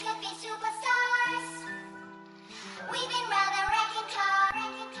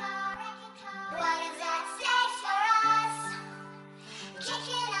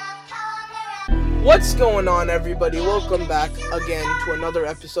What's going on, everybody? Welcome back again to another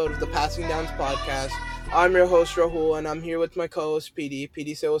episode of the Passing Downs podcast. I'm your host, Rahul, and I'm here with my co-host, PD.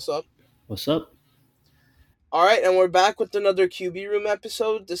 PD, say what's up. What's up? All right, and we're back with another QB room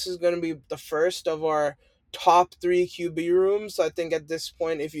episode. This is going to be the first of our top three QB rooms. I think at this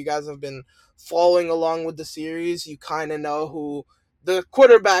point, if you guys have been following along with the series, you kind of know who the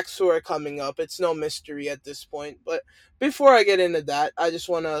quarterbacks who are coming up. It's no mystery at this point. But before I get into that, I just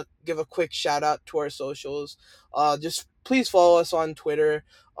want to give a quick shout out to our socials. Just please follow us on Twitter.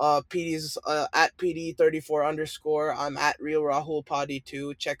 PD's at PD34 underscore. I'm at Real Rahul Padhi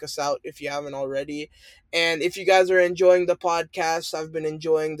 2. Check us out if you haven't already. And if you guys are enjoying the podcast, I've been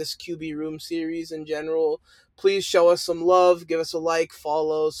enjoying this QB Room series in general. Please show us some love, give us a like,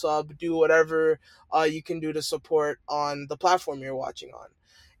 follow, sub, do whatever you can do to support on the platform you're watching on.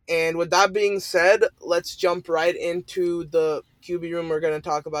 And with that being said, let's jump right into the QB Room we're going to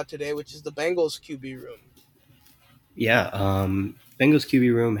talk about today, which is the Bengals QB Room. Yeah, Bengals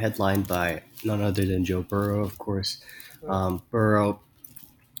QB room headlined by none other than Joe Burrow, of course. Burrow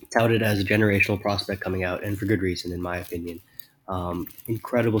touted as a generational prospect coming out, and for good reason, in my opinion.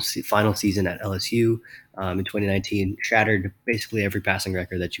 Incredible final season at LSU in 2019, shattered basically every passing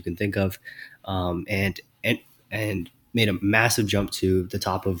record that you can think of, and made a massive jump to the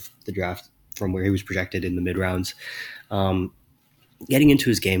top of the draft from where he was projected in the mid rounds. Getting into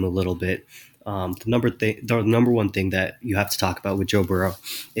his game a little bit, the number one thing that you have to talk about with Joe Burrow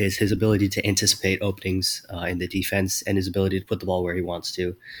is his ability to anticipate openings in the defense and his ability to put the ball where he wants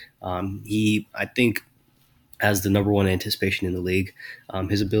to. I think, has the number one anticipation in the league.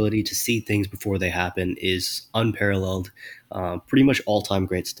 His ability to see things before they happen is unparalleled. Pretty much all-time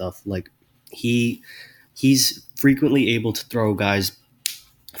great stuff. Like he's frequently able to throw guys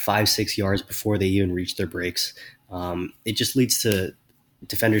 5-6 yards before they even reach their breaks. It just leads to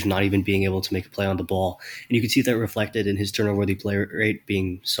defenders not even being able to make a play on the ball. And you can see that reflected in his turnover-worthy play rate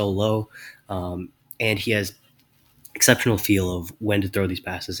being so low. And he has exceptional feel of when to throw these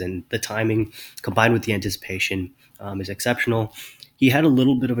passes. And the timing combined with the anticipation is exceptional. He had a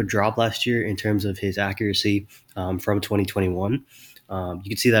little bit of a drop last year in terms of his accuracy from 2021. You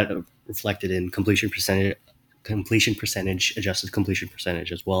can see that reflected in completion percentage, adjusted completion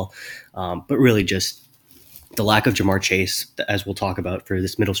percentage as well. But really just the lack of Jamar Chase, as we'll talk about for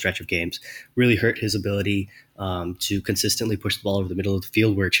this middle stretch of games, really hurt his ability to consistently push the ball over the middle of the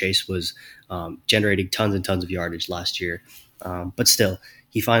field, where Chase was generating tons and tons of yardage last year. But still,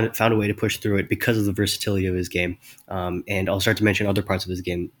 he found a way to push through it because of the versatility of his game. And I'll start to mention other parts of his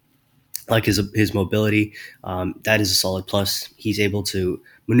game, like his mobility. That is a solid plus. He's able to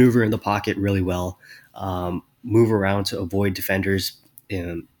maneuver in the pocket really well, move around to avoid defenders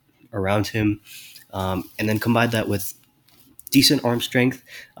around him. And then combine that with decent arm strength.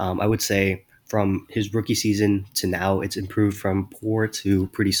 I would say from his rookie season to now, it's improved from poor to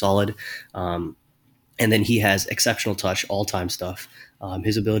pretty solid. And then he has exceptional touch, all-time stuff.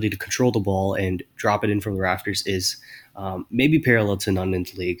 His ability to control the ball and drop it in from the rafters is maybe parallel to none in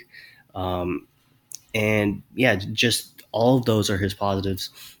the league. And yeah, just all of those are his positives.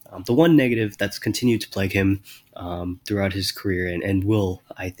 The one negative that's continued to plague him throughout his career and will,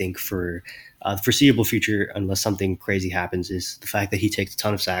 I think, for the foreseeable future, unless something crazy happens, is the fact that he takes a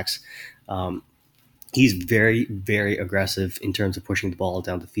ton of sacks. He's very, very aggressive in terms of pushing the ball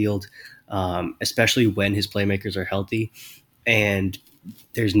down the field, especially when his playmakers are healthy. And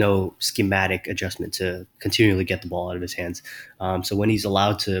there's no schematic adjustment to continually get the ball out of his hands. So when he's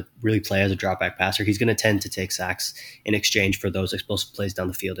allowed to really play as a drop-back passer, he's going to tend to take sacks in exchange for those explosive plays down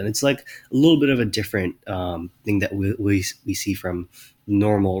the field. And it's like a little bit of a different thing that we see from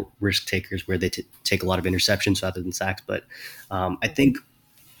normal risk takers, where they take a lot of interceptions rather than sacks. But I think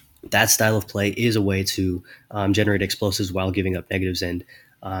that style of play is a way to generate explosives while giving up negatives, and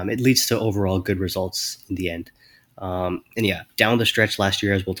it leads to overall good results in the end. And yeah, down the stretch last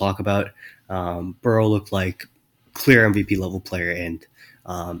year, as we'll talk about, Burrow looked like clear MVP level player, and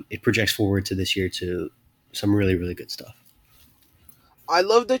it projects forward to this year to some really, really good stuff. I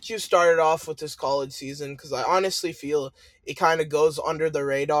love that you started off with this college season, because I honestly feel it kind of goes under the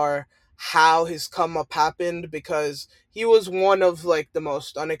radar how his come up happened, because he was one of like the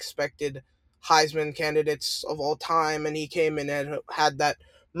most unexpected Heisman candidates of all time, and he came in and had that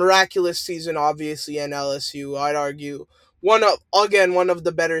miraculous season, obviously, in LSU. I'd argue one of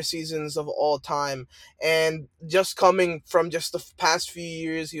the better seasons of all time. And just coming from just the past few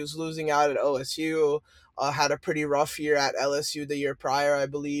years, he was losing out at OSU. had a pretty rough year at LSU the year prior, I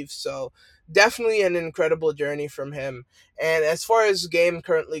believe. So definitely an incredible journey from him. And as far as game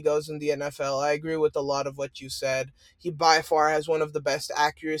currently goes in the NFL, I agree with a lot of what you said. He by far has one of the best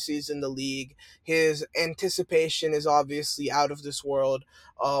accuracies in the league. His anticipation is obviously out of this world.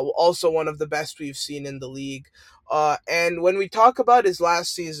 Also one of the best we've seen in the league. And when we talk about his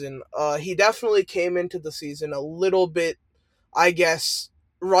last season, he definitely came into the season a little bit, I guess,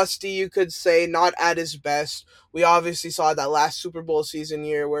 rusty, you could say, not at his best. We obviously saw that last Super Bowl season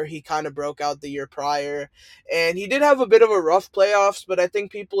year where he kind of broke out the year prior. And he did have a bit of a rough playoffs, but I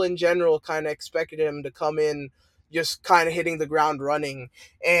think people in general kind of expected him to come in just kind of hitting the ground running.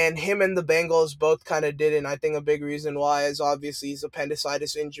 And him and the Bengals both kind of didn't. I think a big reason why is obviously his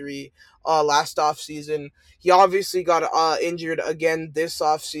appendicitis injury last offseason. He obviously got injured again this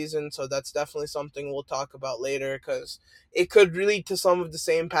offseason, so that's definitely something we'll talk about later because it could lead to some of the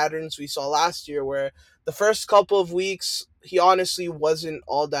same patterns we saw last year where the first couple of weeks he honestly wasn't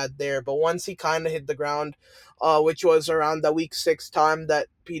all that there, but once he kind of hit the ground, which was around the week 6 time that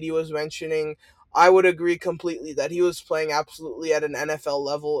PD was mentioning, I would agree completely that he was playing absolutely at an NFL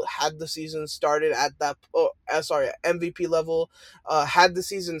level. Had the season started at that, MVP level, had the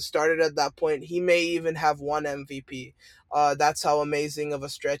season started at that point, he may even have won MVP. That's how amazing of a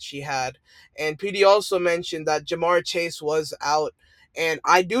stretch he had. And PD also mentioned that Jamar Chase was out. And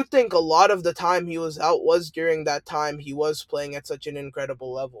I do think a lot of the time he was out was during that time he was playing at such an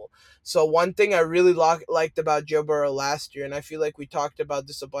incredible level. So one thing I really liked about Joe Burrow last year, and I feel like we talked about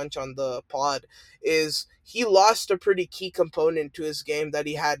this a bunch on the pod, is he lost a pretty key component to his game that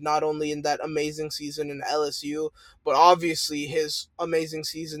he had not only in that amazing season in LSU, but obviously his amazing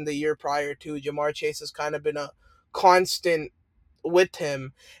season the year prior to. Jamar Chase has kind of been a constant with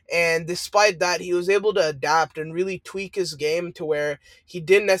him. And despite that, he was able to adapt and really tweak his game to where he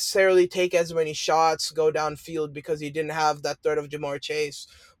didn't necessarily take as many shots, go downfield because he didn't have that threat of Jamar Chase.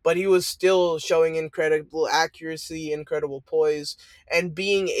 But he was still showing incredible accuracy, incredible poise, and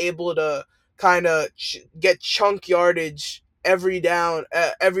being able to kind of get chunk yardage every down,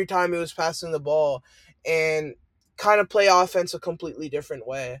 every time he was passing the ball, and kind of play offense a completely different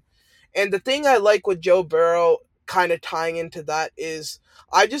way. And the thing I like with Joe Burrow, kind of tying into that, is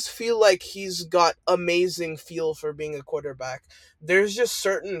I just feel like he's got amazing feel for being a quarterback. There's just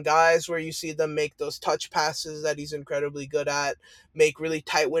certain guys where you see them make those touch passes that he's incredibly good at, make really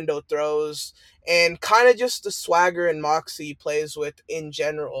tight window throws, and kind of just the swagger and moxie he plays with in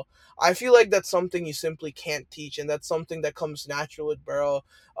general. I feel like that's something you simply can't teach, and that's something that comes natural with Burrow.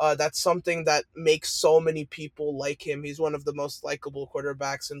 That's something that makes so many people like him. He's one of the most likable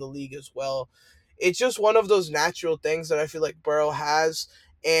quarterbacks in the league as well. It's just one of those natural things that I feel like Burrow has,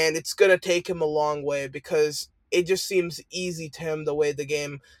 and it's going to take him a long way because it just seems easy to him the way the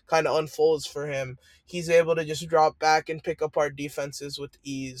game kind of unfolds for him. He's able to just drop back and pick apart defenses with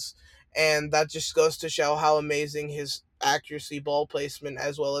ease. And that just goes to show how amazing his accuracy, ball placement,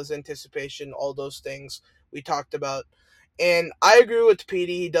 as well as anticipation, all those things we talked about. And I agree with PD.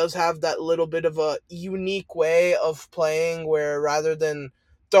 He does have that little bit of a unique way of playing where rather than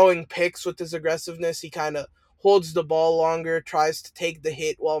throwing picks with his aggressiveness, he kind of holds the ball longer, tries to take the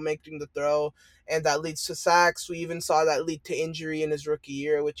hit while making the throw, and that leads to sacks. We even saw that lead to injury in his rookie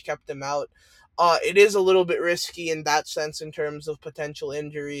year, which kept him out. It is a little bit risky in that sense in terms of potential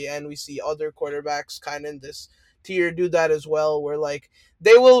injury, and we see other quarterbacks kind of in this tier do that as well, where like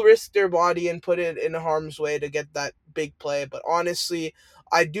they will risk their body and put it in harm's way to get that big play. But honestly,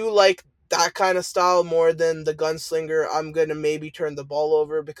 I do like that kind of style more than the gunslinger. I'm going to maybe turn the ball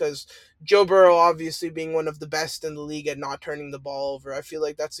over because Joe Burrow, obviously being one of the best in the league at not turning the ball over, I feel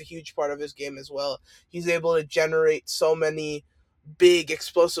like that's a huge part of his game as well. He's able to generate so many big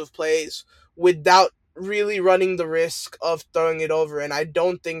explosive plays without really running the risk of throwing it over. And I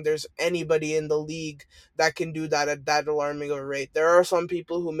don't think there's anybody in the league that can do that at that alarming of a rate. There are some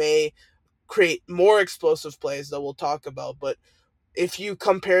people who may create more explosive plays that we'll talk about, but if you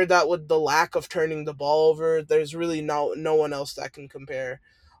compare that with the lack of turning the ball over, there's really no one else that can compare.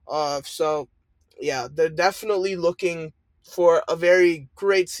 So yeah, they're definitely looking for a very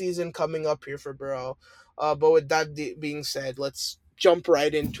great season coming up here for Burrow. But with that being said, let's jump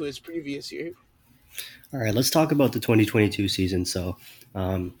right into his previous year. All right, let's talk about the 2022 season.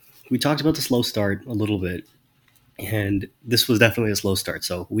 We talked about the slow start a little bit, and this was definitely a slow start.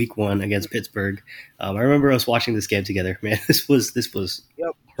 So week one against Pittsburgh, I remember us watching this game together. Man, this was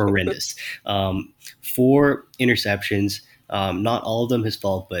Yep. horrendous. 4 interceptions, not all of them his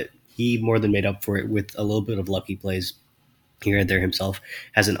fault, but he more than made up for it with a little bit of lucky plays. here and there himself.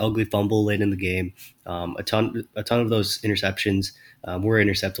 Has an ugly fumble late in the game. A ton of those interceptions were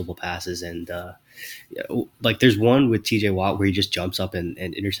interceptable passes, and like there's one with TJ Watt where he just jumps up and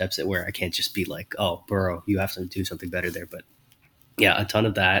intercepts it, where I can't just be like, oh, Burrow, you have to do something better there. But yeah, a ton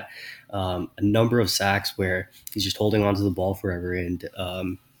of that. A number of sacks where he's just holding onto the ball forever, and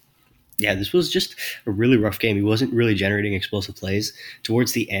yeah, this was just a really rough game. He wasn't really generating explosive plays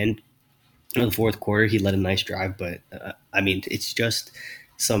towards the end in the fourth quarter. He led a nice drive, but I mean, it's just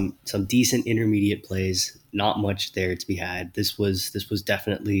some decent intermediate plays. Not much there to be had. This was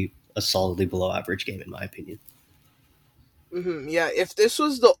definitely a solidly below average game in my opinion. Yeah, if this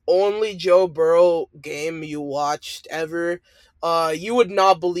was the only Joe Burrow game you watched ever, you would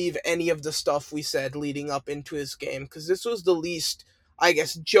not believe any of the stuff we said leading up into his game, because this was the least, I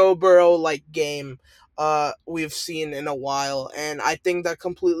guess, Joe Burrow like game we've seen in a while, and I think that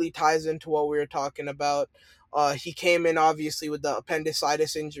completely ties into what we were talking about. He came in obviously with the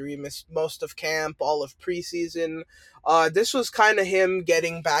appendicitis injury, missed most of camp, all of preseason. This was kind of him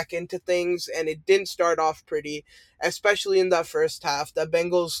getting back into things, and it didn't start off pretty, especially in that first half. The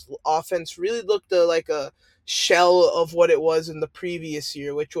Bengals offense really looked like a shell of what it was in the previous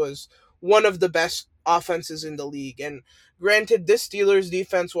year, which was one of the best offenses in the league. And granted, this Steelers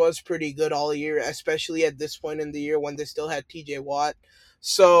defense was pretty good all year, especially at this point in the year when they still had TJ Watt.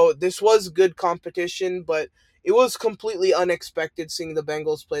 So this was good competition, but it was completely unexpected seeing the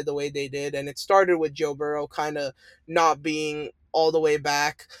Bengals play the way they did. And it started with Joe Burrow kind of not being all the way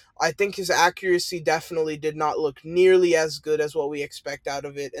back. I think his accuracy definitely did not look nearly as good as what we expect out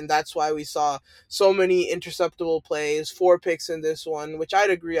of it, and that's why we saw so many interceptable plays, 4 picks in this one, which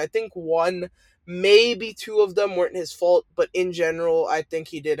I'd agree. I think one, maybe two of them weren't his fault, but in general, I think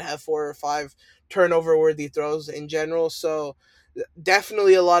he did have 4 or 5 turnover worthy throws in general, so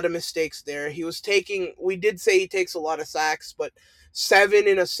definitely a lot of mistakes there. He was taking, we did say he takes a lot of sacks, but 7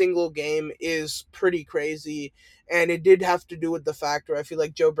 in a single game is pretty crazy. And it did have to do with the fact where I feel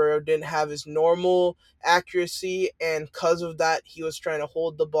like Joe Burrow didn't have his normal accuracy, and because of that, he was trying to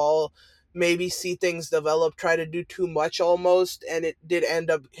hold the ball, maybe see things develop, try to do too much almost, and it did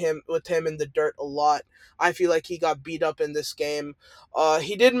end up him in the dirt a lot. I feel like he got beat up in this game.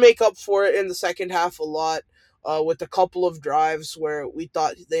 He did make up for it in the second half a lot, with a couple of drives where we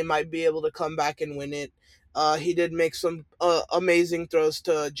thought they might be able to come back and win it. He did make some amazing throws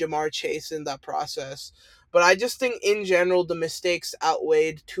to Jamar Chase in that process. But I just think in general the mistakes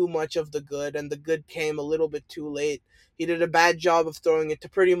outweighed too much of the good, and the good came a little bit too late. He did a bad job of throwing it to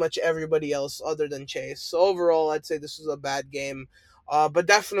pretty much everybody else other than Chase. So overall, I'd say this was a bad game, but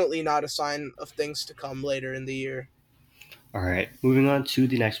definitely not a sign of things to come later in the year. All right, moving on to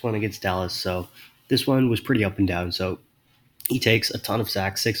the next one against Dallas. So this one was pretty up and down. So he takes a ton of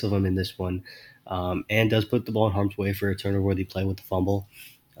sacks, 6 of them in this one, and does put the ball in harm's way for a turnover-worthy play with the fumble.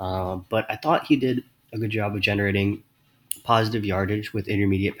 But I thought he did a good job of generating positive yardage with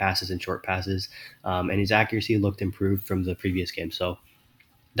intermediate passes and short passes, and his accuracy looked improved from the previous game. So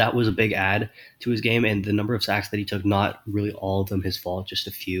that was a big add to his game, and the number of sacks that he took, not really all of them his fault, just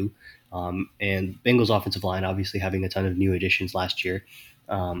a few. And Bengals offensive line, obviously having a ton of new additions last year,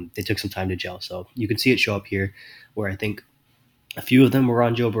 they took some time to gel. So you can see it show up here, where I think a few of them were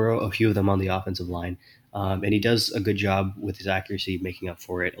on Joe Burrow, a few of them on the offensive line. And he does a good job with his accuracy, making up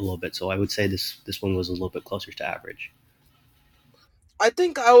for it a little bit. So I would say this one was a little bit closer to average. I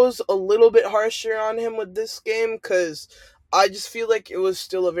think I was a little bit harsher on him with this game because I just feel like it was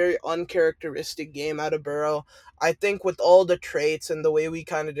still a very uncharacteristic game out of Burrow. I think with all the traits and the way we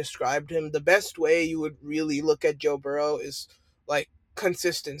kind of described him, the best way you would really look at Joe Burrow is like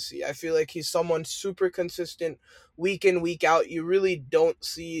consistency. I feel like he's someone super consistent week in, week out. You really don't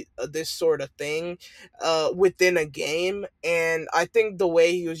see this sort of thing within a game. And I think the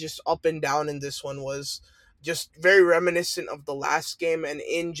way he was just up and down in this one was just very reminiscent of the last game, and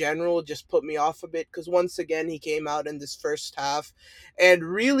in general just put me off a bit because once again he came out in this first half and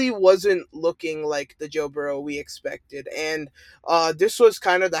really wasn't looking like the Joe Burrow we expected. And this was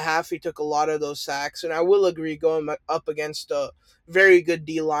kind of the half he took a lot of those sacks, and I will agree going up against a very good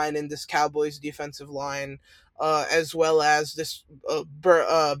D line in this Cowboys defensive line. As well as this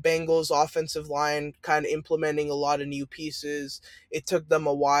Bengals offensive line kind of implementing a lot of new pieces. It took them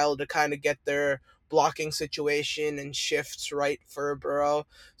a while to kind of get their blocking situation and shifts right for Burrow.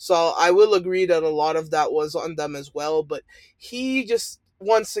 So I will agree that a lot of that was on them as well, but he just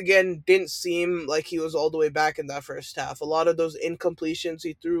once again didn't seem like he was all the way back in that first half. A lot of those incompletions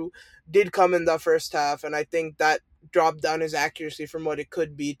he threw did come in that first half, and I think that dropped down his accuracy from what it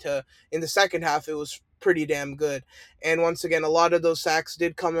could be to in the second half it was pretty damn good. And once again, a lot of those sacks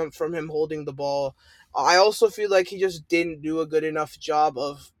did come from him holding the ball. I also feel like he just didn't do a good enough job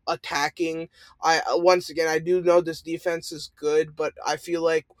of attacking. I once again, I do know this defense is good, but I feel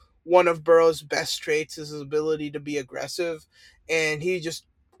like one of Burrow's best traits is his ability to be aggressive, and he just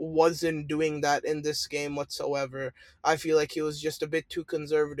wasn't doing that in this game whatsoever. I feel like he was just a bit too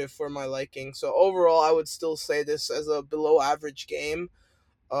conservative for my liking. So overall, I would still say this as a below average game.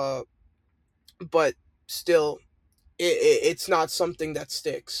 Uh, but still, it's not something that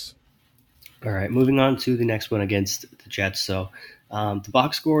sticks. All right, moving on to the next one against the Jets. So the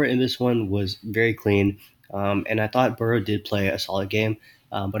box score in this one was very clean, and I thought Burrow did play a solid game,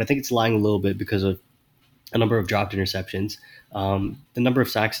 but I think it's lying a little bit because of a number of dropped interceptions. The number of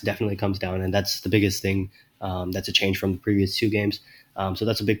sacks definitely comes down, and that's the biggest thing. That's a change from the previous two games. So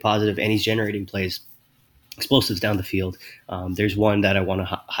that's a big positive, and he's generating plays, explosives down the field. There's one that I want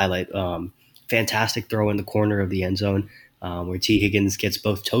to highlight. Fantastic throw in the corner of the end zone where T. Higgins gets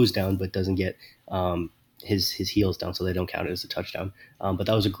both toes down but doesn't get his heels down, so they don't count it as a touchdown. But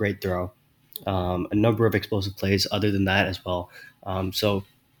that was a great throw. A number of explosive plays other than that as well. So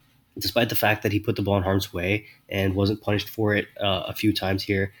despite the fact that he put the ball in harm's way and wasn't punished for it a few times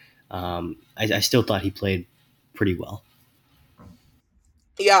here, I still thought he played pretty well.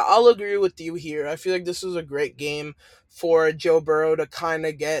 Yeah, I'll agree with you here. I feel like this was a great game for Joe Burrow to kind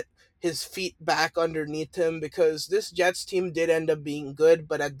of get his feet back underneath him because this Jets team did end up being good,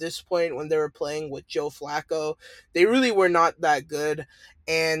 but at this point when they were playing with Joe Flacco, they really were not that good.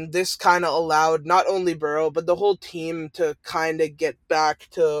 And this kind of allowed not only Burrow, but the whole team to kind of get back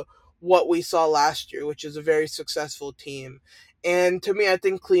to what we saw last year, which is a very successful team. And to me, I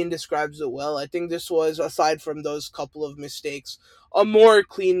think Clean describes it well. I think this was, aside from those couple of mistakes, a more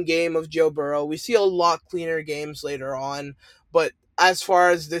clean game of Joe Burrow. We see a lot cleaner games later on, but as far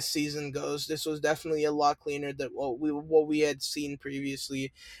as this season goes, this was definitely a lot cleaner than what we had seen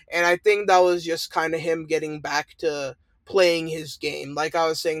previously. And I think that was just kind of him getting back to playing his game. Like I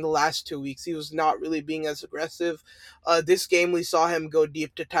was saying the last 2 weeks, he was not really being as aggressive. This game we saw him go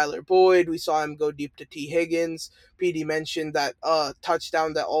deep to Tyler Boyd, we saw him go deep to T. Higgins. PD mentioned that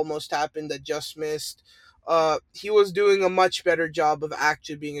touchdown that almost happened that just missed. He was doing a much better job of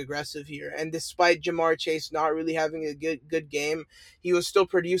actually being aggressive here. And despite Jamar Chase not really having a good game, he was still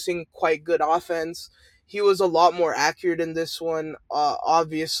producing quite good offense. He was a lot more accurate in this one.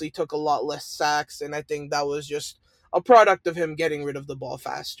 Obviously, took a lot less sacks, and I think that was just a product of him getting rid of the ball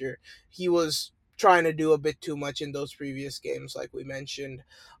faster. He was trying to do a bit too much in those previous games, like we mentioned.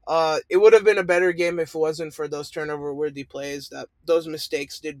 It would have been a better game if it wasn't for those turnover worthy plays. That those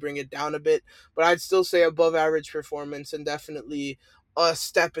mistakes did bring it down a bit, but I'd still say above average performance and definitely a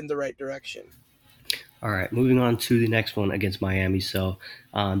step in the right direction. All right, moving on to the next one against Miami. So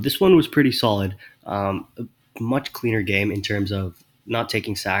this one was pretty solid. A much cleaner game in terms of not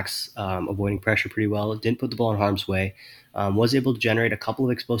taking sacks, avoiding pressure pretty well. Didn't put the ball in harm's way. Was able to generate a couple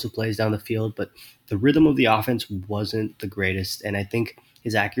of explosive plays down the field, but the rhythm of the offense wasn't the greatest. And I think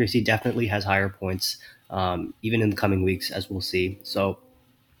his accuracy definitely has higher points, even in the coming weeks, as we'll see. So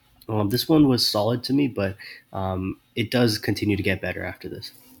this one was solid to me, but it does continue to get better after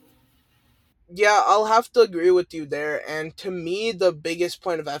this. Yeah, I'll have to agree with you there. And to me, the biggest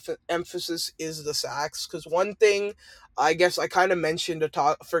point of emphasis is the sacks. Because one thing I guess I kind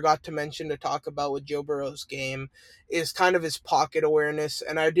of forgot to mention to talk about with Joe Burrow's game is kind of his pocket awareness.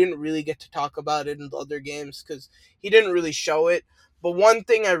 And I didn't really get to talk about it in the other games because he didn't really show it. But one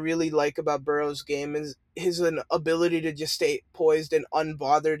thing I really like about Burrow's game is his an ability to just stay poised and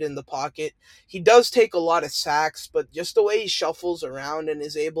unbothered in the pocket. He does take a lot of sacks, but just the way he shuffles around and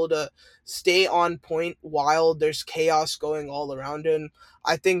is able to stay on point while there's chaos going all around him.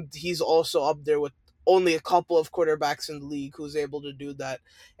 I think he's also up there with only a couple of quarterbacks in the league who's able to do that.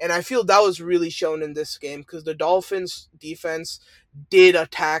 And I feel that was really shown in this game because the Dolphins defense did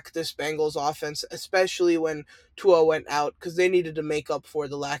attack this Bengals offense, especially when Tua went out because they needed to make up for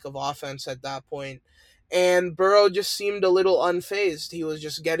the lack of offense at that point. And Burrow just seemed a little unfazed. He was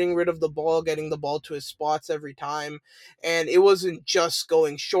just getting rid of the ball, getting the ball to his spots every time. And it wasn't just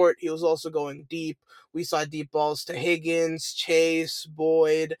going short, he was also going deep. We saw deep balls to Higgins, Chase,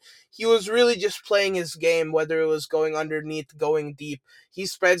 Boyd. He was really just playing his game, whether it was going underneath, going deep. He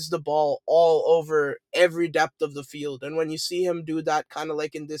spreads the ball all over every depth of the field. And when you see him do that, kind of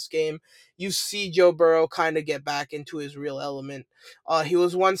like in this game, you see Joe Burrow kind of get back into his real element. He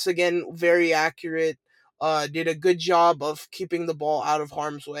was once again very accurate, did a good job of keeping the ball out of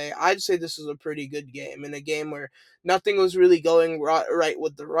harm's way. I'd say this was a pretty good game in a game where nothing was really going right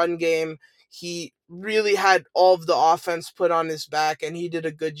with the run game. he really had all of the offense put on his back, and he did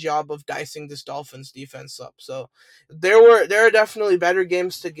a good job of dicing this Dolphins defense up. So there are definitely better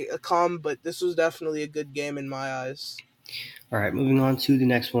games to come, but this was definitely a good game in my eyes. All right, moving on to the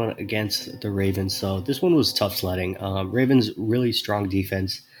next one against the Ravens. So this one was tough sledding. Ravens really strong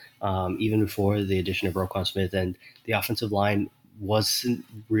defense, even before the addition of Roquan Smith, and the offensive line wasn't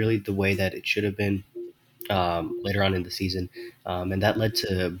really the way that it should have been later on in the season, and that led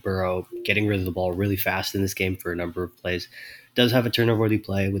to Burrow getting rid of the ball really fast in this game for a number of plays. Does have a turnover-worthy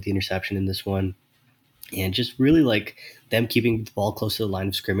play with the interception in this one, and just really like them keeping the ball close to the line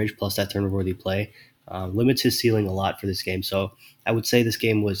of scrimmage plus that turnover-worthy play limits his ceiling a lot for this game. So I would say this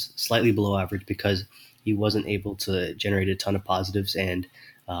game was slightly below average because he wasn't able to generate a ton of positives and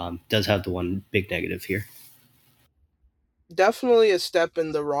does have the one big negative here. Definitely a step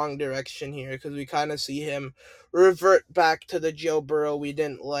in the wrong direction here because we kind of see him revert back to the Joe Burrow we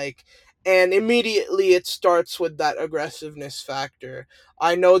didn't like. And immediately it starts with that aggressiveness factor.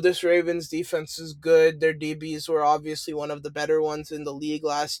 I know this Ravens defense is good. Their DBs were obviously one of the better ones in the league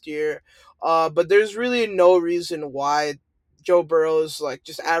last year. But there's really no reason why Joe Burrow's like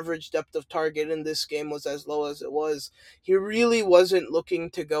just average depth of target in this game was as low as it was. He really wasn't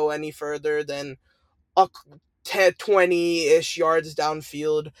looking to go any further than a 10, 20-ish yards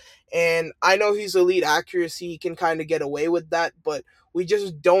downfield. And I know he's elite accuracy. He can kind of get away with that, but we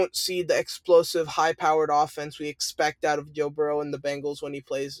just don't see the explosive, high-powered offense we expect out of Joe Burrow and the Bengals when he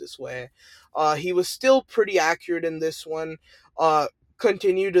plays this way. He was still pretty accurate in this one.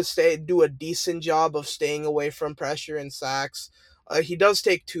 Continue to do a decent job of staying away from pressure and sacks. He does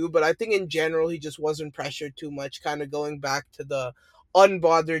take two, but I think in general he just wasn't pressured too much, kind of going back to the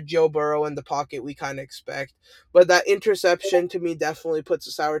unbothered Joe Burrow in the pocket we kind of expect. But that interception to me definitely puts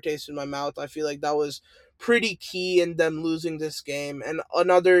a sour taste in my mouth. I feel like that was pretty key in them losing this game. And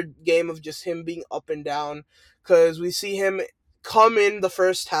another game of just him being up and down because we see him come in the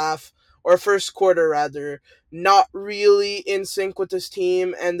first half or first quarter rather, not really in sync with his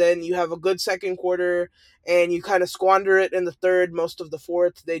team, and then you have a good second quarter and you kind of squander it in the third, most of the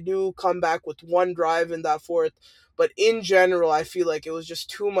fourth. They do come back with one drive in that fourth, but in general, I feel like it was just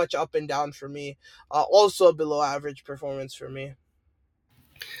too much up and down for me. Also, a below average performance for me.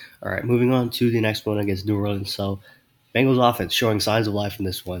 All right, moving on to the next one against New Orleans. So Bengals offense showing signs of life in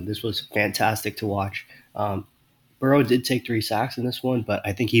this one. This was fantastic to watch. Burrow did take 3 sacks in this one, but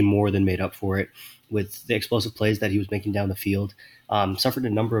I think he more than made up for it with the explosive plays that he was making down the field. Suffered a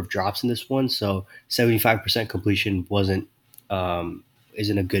number of drops in this one, so 75% completion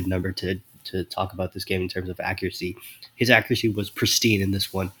isn't a good number to talk about this game in terms of accuracy. His accuracy was pristine in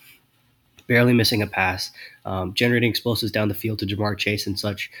this one, barely missing a pass, generating explosives down the field to Jamar Chase and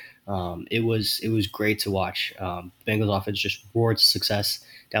such. It was great to watch. Bengals offense just roared success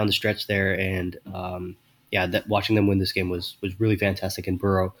down the stretch there, and yeah, that watching them win this game was really fantastic. And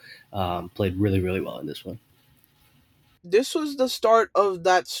Burrow played really well in this one. This was the start of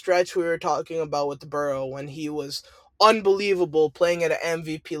that stretch we were talking about with Burrow when he was unbelievable playing at an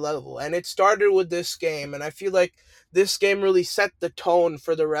MVP level. And it started with this game. And I feel like this game really set the tone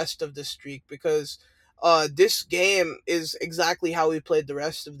for the rest of the streak because this game is exactly how he played the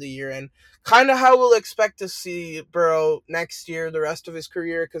rest of the year and kind of how we'll expect to see Burrow next year, the rest of his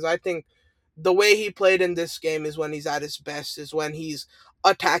career. Because I think the way he played in this game is when he's at his best, is when he's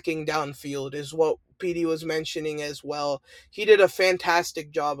attacking downfield, is what PD was mentioning as well. He did a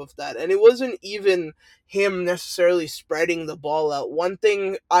fantastic job of that. And it wasn't even him necessarily spreading the ball out. One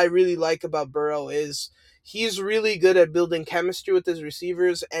thing I really like about Burrow is he's really good at building chemistry with his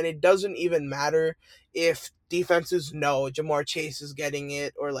receivers, and it doesn't even matter if defenses know Jamar Chase is getting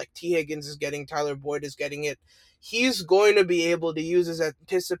it or like T. Higgins is getting, Tyler Boyd is getting it. He's going to be able to use his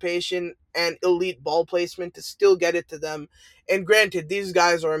anticipation and elite ball placement to still get it to them. And granted, these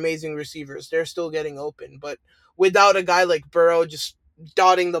guys are amazing receivers. They're still getting open. But without a guy like Burrow just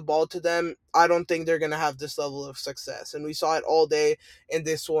dotting the ball to them, I don't think they're going to have this level of success. And we saw it all day in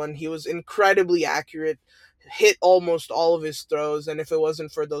this one. He was incredibly accurate, hit almost all of his throws. And if it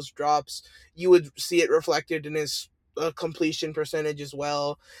wasn't for those drops, you would see it reflected in his completion percentage as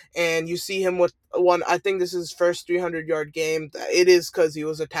well. And you see him with one, I think this is his first 300-yard game. It is because he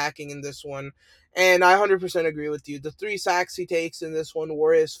was attacking in this one. And I 100% agree with you. The 3 sacks he takes in this one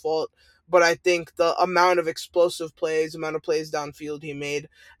were his fault. But I think the amount of explosive plays, amount of plays downfield he made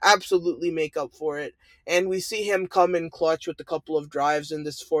absolutely make up for it. And we see him come in clutch with a couple of drives in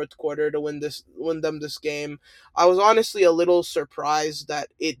this fourth quarter to win them this game. I was honestly a little surprised that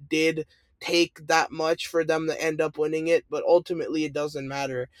it did take that much for them to end up winning it, but ultimately it doesn't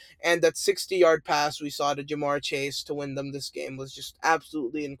matter. And that 60-yard pass we saw to Jamar Chase to win them this game was just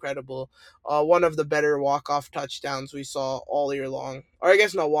absolutely incredible. One of the better walk-off touchdowns we saw all year long. Or I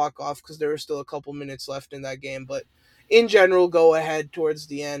guess not walk-off because there were still a couple minutes left in that game, but in general, go ahead towards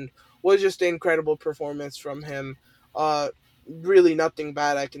the end was just an incredible performance from him. Really nothing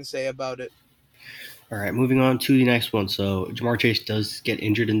bad I can say about it. All right, moving on to the next one. So Jamar Chase does get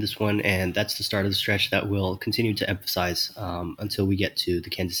injured in this one, and that's the start of the stretch that we'll continue to emphasize until we get to the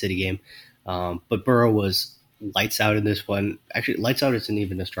Kansas City game. But Burrow was lights out in this one. Actually, lights out isn't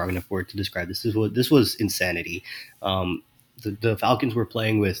even a strong enough word to describe this. This was insanity. The Falcons were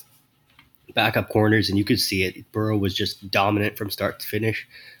playing with backup corners, and you could see it. Burrow was just dominant from start to finish.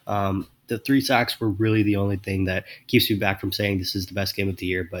 The 3 sacks were really the only thing that keeps me back from saying this is the best game of the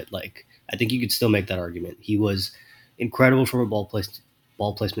year. But like, I think you could still make that argument. He was incredible from a ball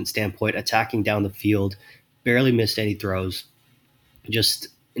placement standpoint, attacking down the field, barely missed any throws. Just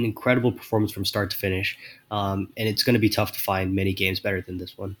an incredible performance from start to finish. And it's going to be tough to find many games better than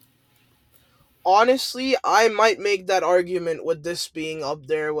this one. Honestly, I might make that argument with this being up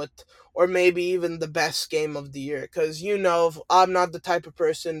there with, or maybe even the best game of the year. Because, I'm not the type of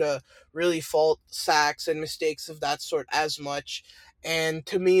person to really fault sacks and mistakes of that sort as much. And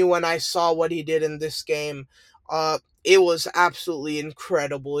to me, when I saw what he did in this game, it was absolutely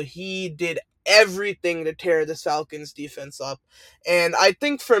incredible. He did everything to tear the Falcons defense up. And I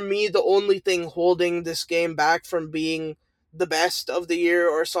think for me, the only thing holding this game back from being the best of the year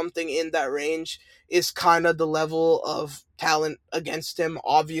or something in that range is kind of the level of talent against him.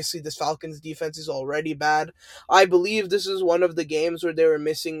 Obviously, this Falcons defense is already bad. I believe this is one of the games where they were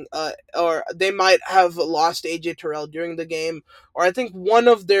missing, or they might have lost AJ Terrell during the game, or I think one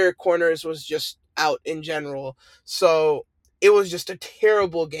of their corners was just out in general. So it was just a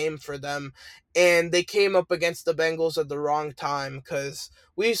terrible game for them. And they came up against the Bengals at the wrong time because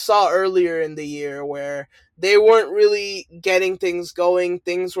we saw earlier in the year where they weren't really getting things going.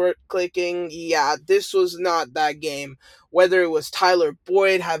 Things weren't clicking. Yeah, this was not that game. Whether it was Tyler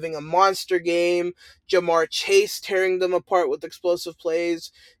Boyd having a monster game, Jamar Chase tearing them apart with explosive plays,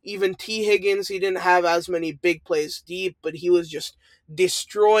 even T. Higgins, he didn't have as many big plays deep, but he was just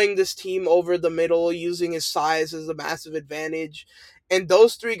destroying this team over the middle, using his size as a massive advantage. And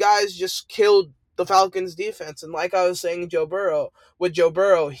those three guys just killed the Falcons defense. And like I was saying, with Joe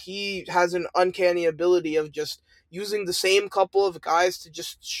Burrow, he has an uncanny ability of just using the same couple of guys to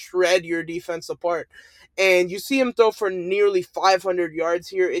just shred your defense apart. And you see him throw for nearly 500 yards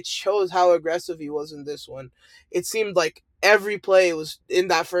here. It shows how aggressive he was in this one. It seemed like every play was in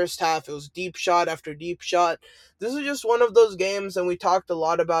that first half. It was deep shot after deep shot. This is just one of those games, and we talked a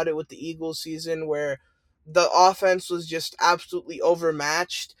lot about it with the Eagles season, where the offense was just absolutely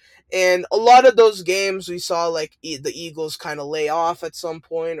overmatched. And a lot of those games we saw like the Eagles kind of lay off at some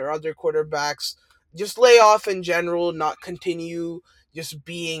point, or other quarterbacks just lay off in general, not continue just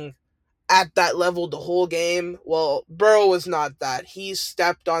being at that level the whole game. Well, Burrow was not that. He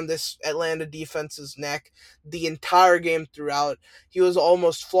stepped on this Atlanta defense's neck the entire game throughout. He was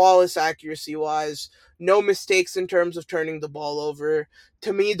almost flawless accuracy wise. No mistakes in terms of turning the ball over.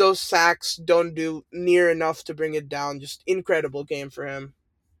 To me, those sacks don't do near enough to bring it down. Just incredible game for him.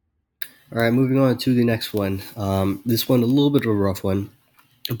 All right, moving on to the next one. This one, a little bit of a rough one,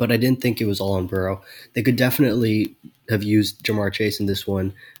 but I didn't think it was all on Burrow. They could definitely have used Jamar Chase in this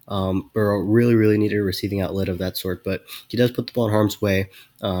one. Burrow really, really needed a receiving outlet of that sort, but he does put the ball in harm's way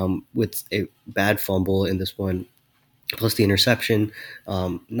with a bad fumble in this one, plus the interception.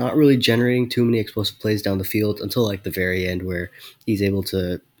 Not really generating too many explosive plays down the field until like the very end, where he's able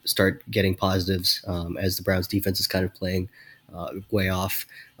to start getting positives as the Browns defense is kind of playing way off.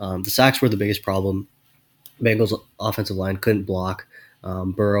 The sacks were the biggest problem. Bengals offensive line couldn't block.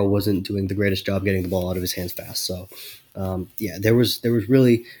 Burrow wasn't doing the greatest job getting the ball out of his hands fast. So, yeah, there was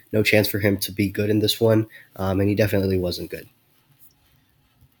really no chance for him to be good in this one, and he definitely wasn't good.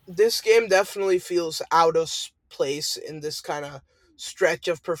 This game definitely feels out of place in this kind of stretch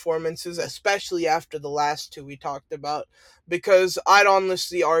of performances, especially after the last two we talked about, because I'd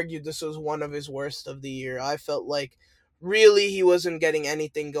honestly argue this was one of his worst of the year. I felt like really he wasn't getting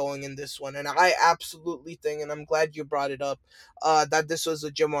anything going in this one, and I absolutely think, and I'm glad you brought it up, that this was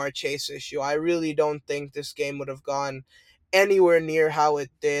a Jamar Chase issue. I really don't think this game would have gone anywhere near how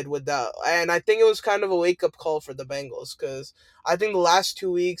it did with that, and I think it was kind of a wake-up call for the Bengals, because I think the last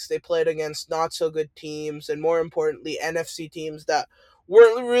 2 weeks they played against not so good teams, and more importantly, NFC teams that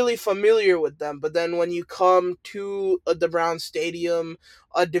weren't really familiar with them. But then when you come to the Brown Stadium,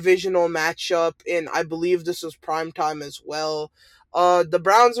 a divisional matchup, and I believe this was prime time as well, the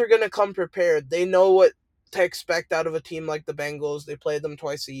Browns are going to come prepared. They know what to expect out of a team like the Bengals. They play them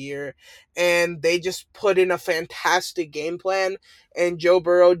twice a year, and they just put in a fantastic game plan, and Joe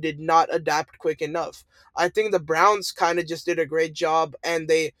Burrow did not adapt quick enough. I think the Browns kind of just did a great job, and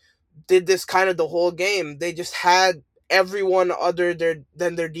they did this kind of the whole game. They just had everyone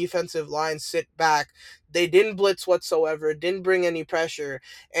than their defensive line sit back. They didn't blitz whatsoever, didn't bring any pressure,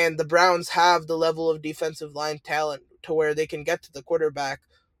 and the Browns have the level of defensive line talent to where they can get to the quarterback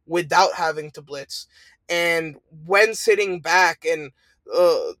without having to blitz. And when sitting back and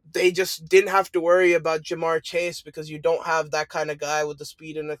they just didn't have to worry about Jamar Chase because you don't have that kind of guy with the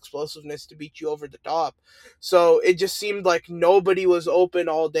speed and explosiveness to beat you over the top. So it just seemed like nobody was open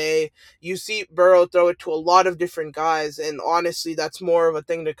all day. You see Burrow throw it to a lot of different guys, and honestly, that's more of a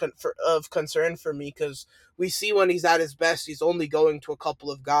thing of concern for me because we see when he's at his best, he's only going to a couple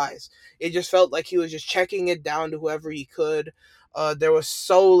of guys. It just felt like he was just checking it down to whoever he could. There was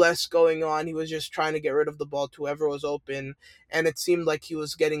so less going on. He was just trying to get rid of the ball to whoever was open, and it seemed like he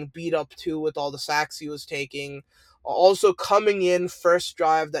was getting beat up too with all the sacks he was taking. Also, coming in first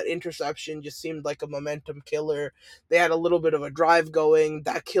drive, that interception just seemed like a momentum killer. They had a little bit of a drive going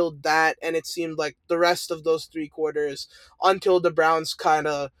that killed that, and it seemed like the rest of those 3 quarters, until the Browns kind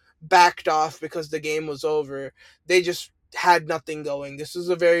of backed off because the game was over, they just had nothing going. This was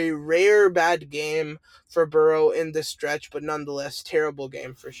a very rare bad game for Burrow in this stretch, but nonetheless, terrible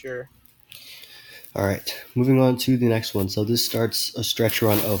game for sure. All right, moving on to the next one. So this starts a stretch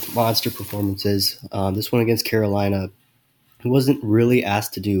run of monster performances. This one against Carolina, he wasn't really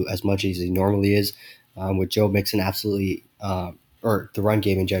asked to do as much as he normally is, with Joe Mixon absolutely, or the run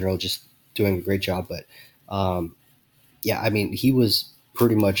game in general, just doing a great job. But yeah, I mean, he was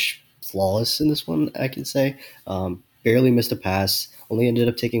pretty much flawless in this one, I can say. Barely missed a pass, only ended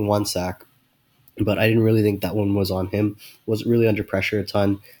up taking 1 sack, but I didn't really think that one was on him. Wasn't really under pressure a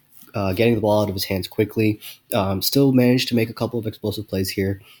ton. Getting the ball out of his hands quickly. Still managed to make a couple of explosive plays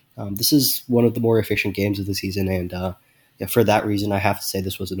here. This is one of the more efficient games of the season, and yeah, for that reason, I have to say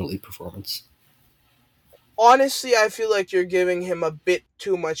this was an elite performance. Honestly, I feel like you're giving him a bit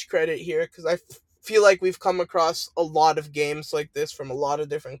too much credit here because feel like we've come across a lot of games like this from a lot of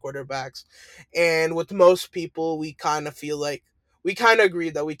different quarterbacks. And with most people, we kind of feel like we kind of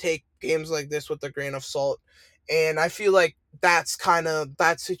agree that we take games like this with a grain of salt. And I feel like that's kind of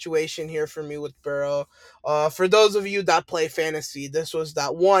that situation here for me with Burrow. For those of you that play fantasy, this was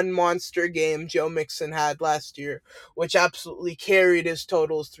that one monster game Joe Mixon had last year, which absolutely carried his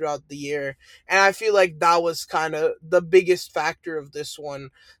totals throughout the year. And I feel like that was kind of the biggest factor of this one.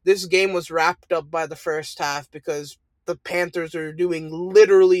 This game was wrapped up by the first half because the Panthers are doing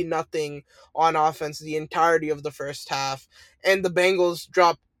literally nothing on offense the entirety of the first half. And the Bengals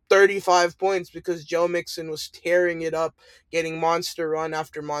dropped 35 points because Joe Mixon was tearing it up, getting monster run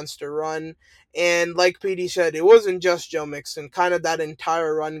after monster run. And like PD said, it wasn't just Joe Mixon. Kind of that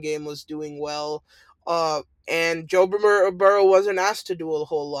entire run game was doing well. And Joe Burrow wasn't asked to do a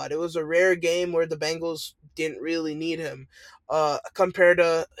whole lot. It was a rare game where the Bengals didn't really need him. Compared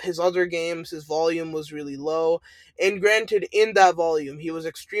to his other games, his volume was really low. And granted, in that volume, he was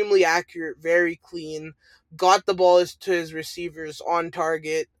extremely accurate, very clean, got the ball to his receivers on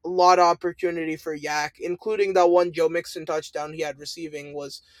target, a lot of opportunity for Yak, including that one Joe Mixon touchdown he had receiving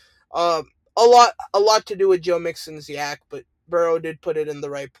was uh, a lot to do with Joe Mixon's yak, but Burrow did put it in the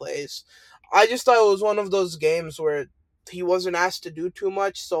right place. I just thought it was one of those games where he wasn't asked to do too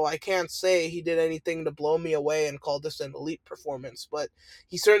much, so I can't say he did anything to blow me away and call this an elite performance. But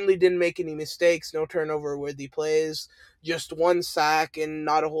he certainly didn't make any mistakes, no turnover worthy plays, just 1 sack and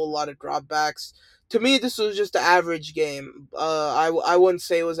not a whole lot of dropbacks. To me, this was just an average game. I wouldn't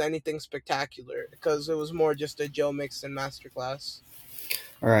say it was anything spectacular because it was more just a Joe Mixon masterclass.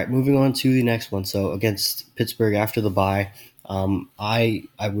 All right, moving on to the next one. So against Pittsburgh after the bye, I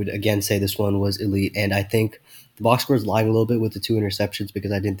would again say this one was elite, and I think the box score is lying a little bit with the 2 interceptions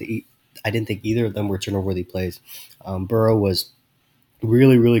because I didn't think either of them were turnover worthy plays. Burrow was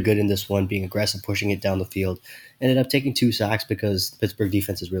really, really good in this one, being aggressive, pushing it down the field. Ended up taking 2 sacks because the Pittsburgh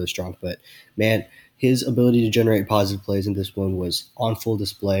defense is really strong. But man, his ability to generate positive plays in this one was on full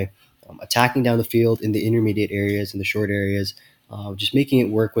display. Attacking down the field in the intermediate areas, in the short areas, just making it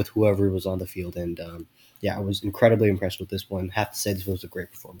work with whoever was on the field. And yeah, I was incredibly impressed with this one. Have to say this was a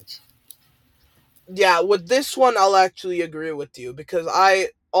great performance. Yeah, with this one, I'll actually agree with you because I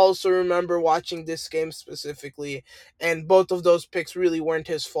also remember watching this game specifically, and both of those picks really weren't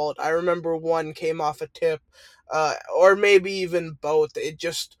his fault. I remember one came off a tip, or maybe even both. It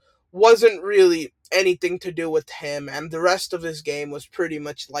just wasn't really. anything to do with him, and the rest of his game was pretty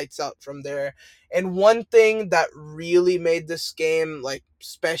much lights out from there. And one thing that really made this game like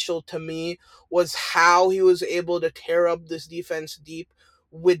special to me was how he was able to tear up this defense deep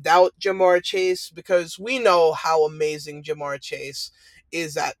without Jamar Chase, because we know how amazing Jamar Chase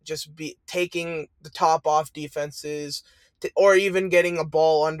is at just be taking the top off defenses, or even getting a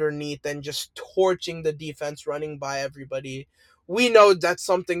ball underneath and just torching the defense running by everybody. We know that's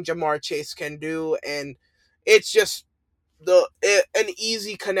something Jamar Chase can do, and it's just an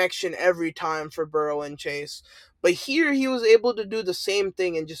easy connection every time for Burrow and Chase. But here he was able to do the same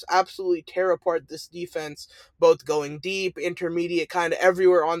thing and just absolutely tear apart this defense, both going deep, intermediate, kind of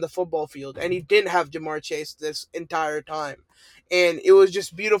everywhere on the football field. And he didn't have Jamar Chase this entire time. And it was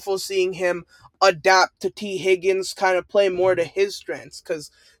just beautiful seeing him adapt to T. Higgins, kind of play more to his strengths,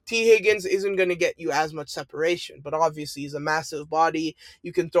 because T. Higgins isn't going to get you as much separation, but obviously he's a massive body.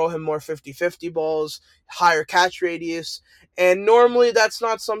 You can throw him more 50-50 balls, higher catch radius, and normally that's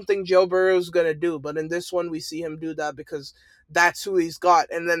not something Joe Burrow's going to do, but in this one we see him do that because that's who he's got.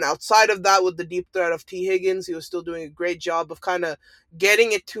 And then outside of that, with the deep threat of T. Higgins, he was still doing a great job of kind of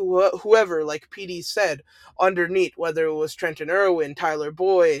getting it to whoever, like PD said, underneath, whether it was Trenton Irwin, Tyler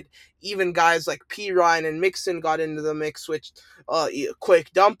Boyd, even guys like P. Ryan and Mixon got into the mix, which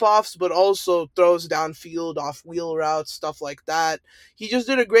quick dump offs, but also throws downfield off wheel routes, stuff like that. He just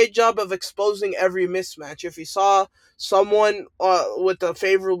did a great job of exposing every mismatch. If he saw someone with a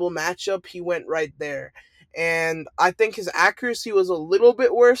favorable matchup, he went right there. And I think his accuracy was a little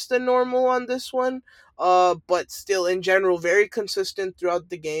bit worse than normal on this one, but still, in general, very consistent throughout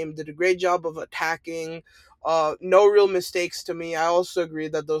the game. Did a great job of attacking. No real mistakes to me. I also agree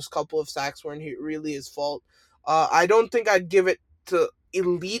that those couple of sacks weren't really his fault. I don't think I'd give it to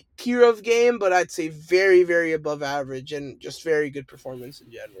elite tier of game, but I'd say very, very above average and just very good performance in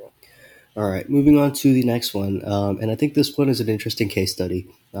general. All right, moving on to the next one. And I think this one is an interesting case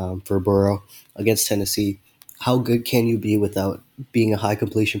study for Burrow against Tennessee. How good can you be without being a high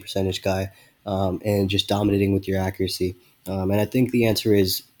completion percentage guy and just dominating with your accuracy? And I think the answer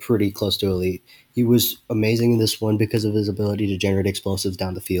is pretty close to elite. He was amazing in this one because of his ability to generate explosives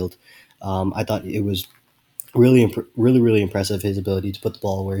down the field. I thought it was really impressive, his ability to put the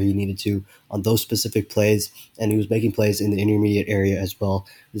ball where he needed to on those specific plays, and he was making plays in the intermediate area as well.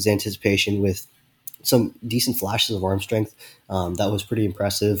 His anticipation with some decent flashes of arm strength, that was pretty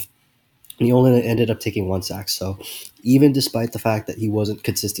impressive. And he only ended up taking one sack. So even despite the fact that he wasn't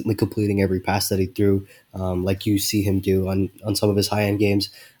consistently completing every pass that he threw, like you see him do on some of his high end games,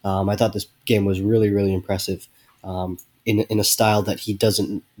 I thought this game was really impressive in a style that he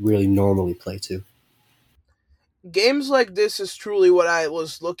doesn't really normally play to. Games like this is truly what I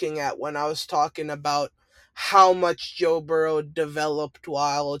was looking at when I was talking about how much Joe Burrow developed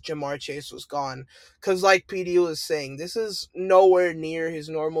while Jamar Chase was gone. Because, like PD was saying, this is nowhere near his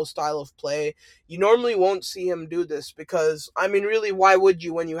normal style of play. You normally won't see him do this because, I mean, really, why would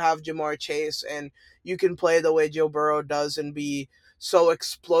you when you have Jamar Chase and you can play the way Joe Burrow does and be so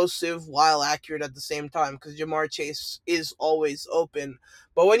explosive while accurate at the same time? Because Jamar Chase is always open.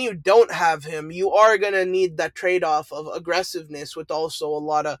 But when you don't have him, you are going to need that trade off of aggressiveness with also a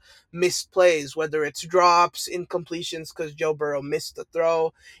lot of missed plays, whether it's drops, incompletions because Joe Burrow missed the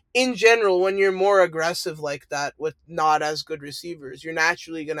throw. In general, when you're more aggressive like that with not as good receivers, you're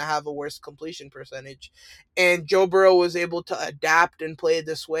naturally going to have a worse completion percentage. And Joe Burrow was able to adapt and play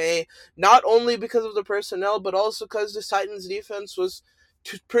this way, not only because of the personnel, but also because the Titans defense was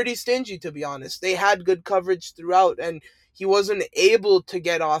pretty stingy, to be honest. They had good coverage throughout, and he wasn't able to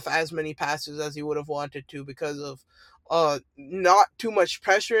get off as many passes as he would have wanted to because of not too much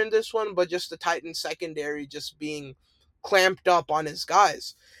pressure in this one, but just the Titans secondary just being clamped up on his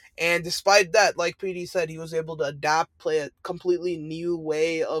guys. And despite that, like PD said, he was able to adapt, play a completely new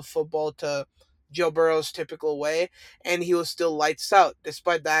way of football to Joe Burrow's typical way, and he was still lights out.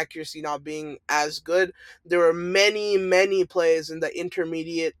 Despite the accuracy not being as good, there were many plays in the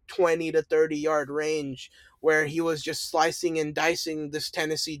intermediate 20 to 30 yard range where he was just slicing and dicing this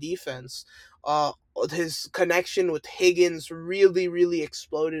Tennessee defense. Uh, his connection with Higgins really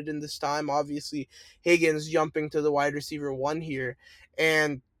exploded in this time. Obviously, Higgins jumping to the wide receiver one here.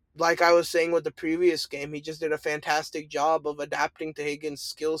 And like I was saying with the previous game, he just did a fantastic job of adapting to Higgins'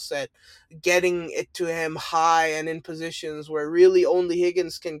 skill set, getting it to him high and in positions where really only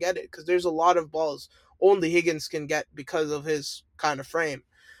Higgins can get it, because there's a lot of balls only Higgins can get because of his kind of frame.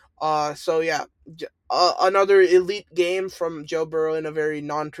 So yeah, another elite game from Joe Burrow in a very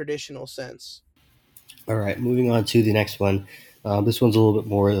non-traditional sense. All right, moving on to the next one. This one's a little bit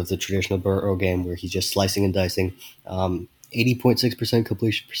more of the traditional Burrow game where he's just slicing and dicing. 80.6%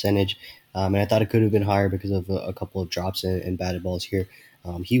 completion percentage. And I thought it could have been higher because of a couple of drops and batted balls here.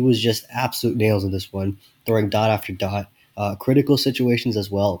 He was just absolute nails in this one, throwing dot after dot, critical situations as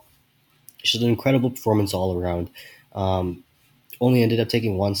well. Just an incredible performance all around. Um, Only ended up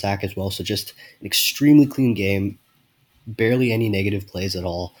taking one sack as well, so just an extremely clean game, barely any negative plays at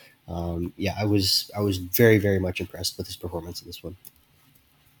all. Yeah, I was very much impressed with his performance in this one.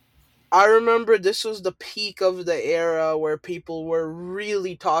 I remember this was the peak of the era where people were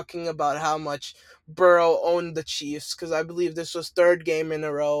really talking about how much Burrow owned the Chiefs, because I believe this was third game in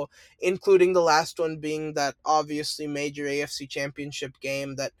a row, including the last one being that obviously major AFC Championship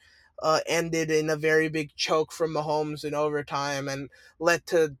game that ended in a very big choke from Mahomes in overtime and led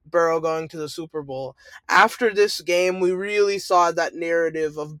to Burrow going to the Super Bowl. After this game, we really saw that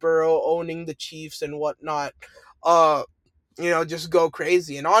narrative of Burrow owning the Chiefs and whatnot. Uh, just go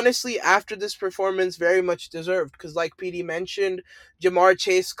crazy. And honestly, after this performance, very much deserved. Because, like PD mentioned, Jamar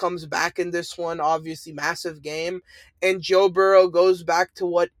Chase comes back in this one, obviously, massive game. And Joe Burrow goes back to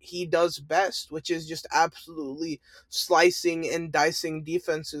what he does best, which is just absolutely slicing and dicing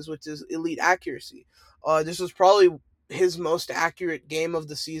defenses, which is elite accuracy. This was probably his most accurate game of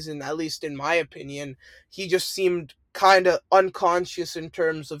the season, at least in my opinion. He just seemed kind of unconscious in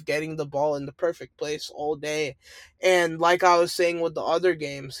terms of getting the ball in the perfect place all day, and like I was saying with the other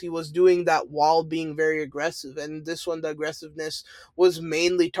games, he was doing that while being very aggressive. And this one, the aggressiveness was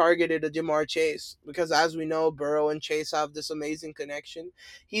mainly targeted at Jamar Chase because, as we know, Burrow and Chase have this amazing connection.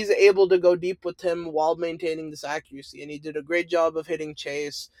 He's able to go deep with him while maintaining this accuracy, and he did a great job of hitting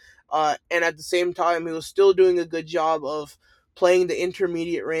Chase. And at the same time, he was still doing a good job of playing the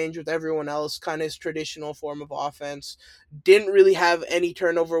intermediate range with everyone else, kind of his traditional form of offense. Didn't really have any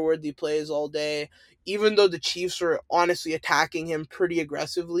turnover worthy plays all day. Even though the Chiefs were honestly attacking him pretty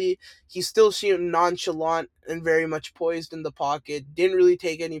aggressively, he still seemed nonchalant and very much poised in the pocket. Didn't really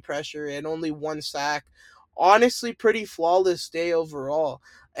take any pressure and only one sack. Honestly, pretty flawless day overall.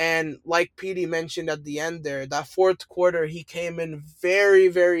 And like PD mentioned at the end there, that fourth quarter, he came in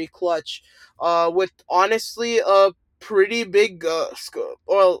very clutch, with honestly a pretty big,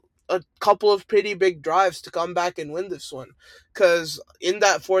 well, a couple of pretty big drives to come back and win this one. Because in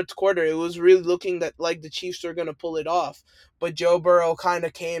that fourth quarter, it was really looking that like the Chiefs were going to pull it off. But Joe Burrow kind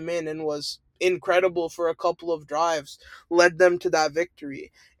of came in and was incredible for a couple of drives, led them to that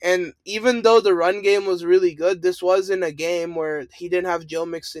victory. And even though the run game was really good, this wasn't a game where he didn't have Joe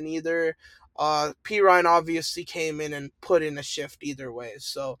Mixon either. P. Ryan obviously came in and put in a shift either way,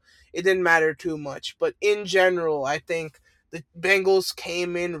 so it didn't matter too much. But in general, I think the Bengals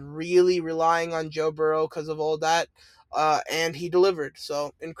came in really relying on Joe Burrow because of all that, and he delivered.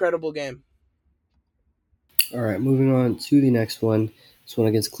 So incredible game. All right, moving on to the next one. This one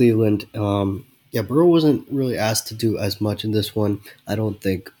against Cleveland. Yeah, Burrow wasn't really asked to do as much in this one. I don't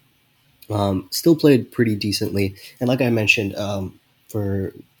think. Still played pretty decently, and like I mentioned,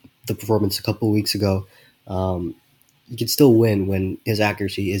 for the performance a couple of weeks ago, you can still win when his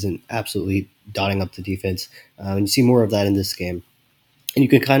accuracy isn't absolutely dotting up the defense. And you see more of that in this game. And you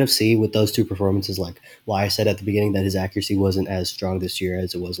can kind of see with those two performances, like why I said at the beginning that his accuracy wasn't as strong this year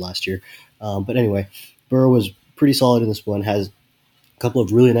as it was last year. But anyway, Burrow was pretty solid in this one, has a couple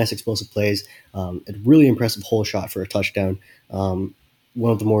of really nice explosive plays, a really impressive hole shot for a touchdown.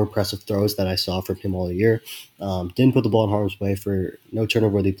 One of the more impressive throws that I saw from him all year. Didn't put the ball in harm's way for no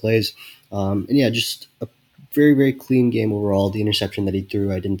turnover worthy plays. And yeah, just a very clean game overall. The interception that he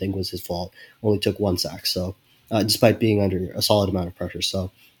threw, I didn't think was his fault. Only took one sack, so despite being under a solid amount of pressure.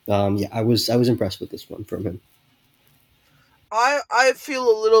 So yeah, I was impressed with this one from him. I feel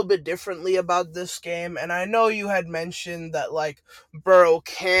a little bit differently about this game, and I know you had mentioned that like Burrow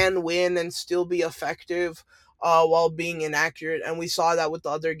can win and still be effective, while being inaccurate, and we saw that with the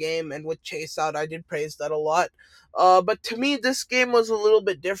other game and with Chase out. I did praise that a lot. But to me, this game was a little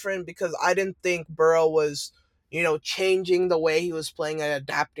bit different because I didn't think Burrow was, changing the way he was playing and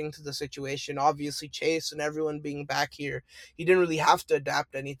adapting to the situation. Obviously, Chase and everyone being back here, he didn't really have to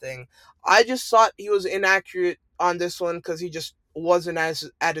adapt anything. I just thought he was inaccurate on this one because he just wasn't as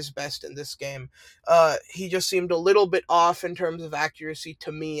at his best in this game. He just seemed a little bit off in terms of accuracy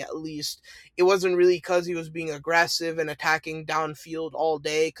to me, at least. It wasn't really because he was being aggressive and attacking downfield all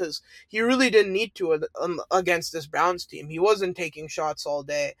day, because he really didn't need to against this Browns team. He wasn't taking shots all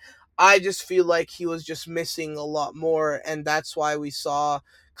day. I just feel like he was just missing a lot more, and that's why we saw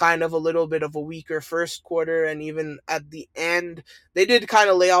kind of a little bit of a weaker first quarter, and even at the end, they did kind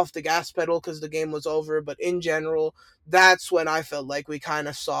of lay off the gas pedal because the game was over. But in general, that's when I felt like we kind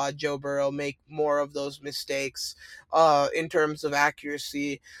of saw Joe Burrow make more of those mistakes in terms of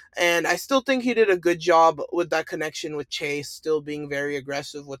accuracy. And I still think he did a good job with that connection with Chase, still being very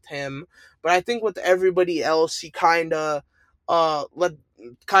aggressive with him. But I think with everybody else, he let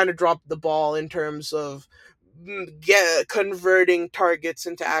kind of dropped the ball in terms of get converting targets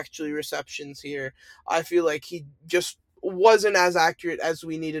into actually receptions here. I feel like he just wasn't as accurate as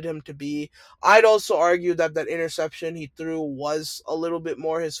we needed him to be. I'd also argue that that interception he threw was a little bit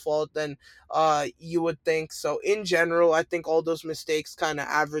more his fault than you would think. So in general, I think all those mistakes kind of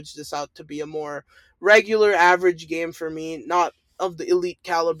averaged this out to be a more regular average game for me, not of the elite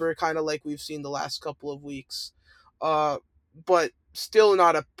caliber kind of like we've seen the last couple of weeks. But still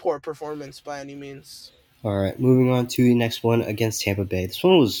not a poor performance by any means. All right, moving on to the next one against Tampa Bay. This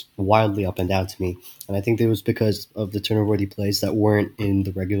one was wildly up and down to me, and I think it was because of the turnover-worthy plays that weren't in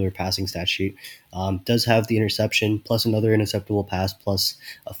the regular passing stat sheet. Does have the interception plus another interceptable pass plus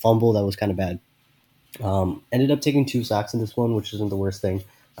a fumble that was kind of bad. Ended up taking 2 sacks in this one, which isn't the worst thing,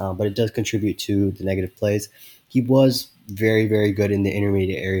 but it does contribute to the negative plays. He was very, very good in the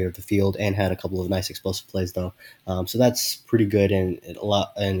intermediate area of the field and had a couple of nice explosive plays, though. So that's pretty good, and it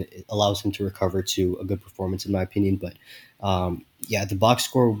allows him to recover to a good performance, in my opinion. But yeah, the box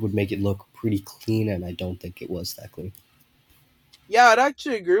score would make it look pretty clean, and I don't think it was that clean. Yeah, I'd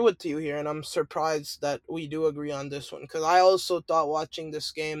actually agree with you here, and I'm surprised that we do agree on this one because I also thought watching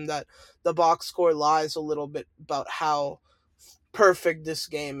this game that the box score lies a little bit about how perfect this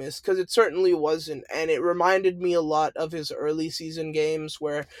game is because it certainly wasn't, and it reminded me a lot of his early season games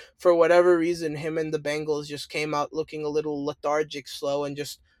where, for whatever reason, him and the Bengals just came out looking a little lethargic, slow, and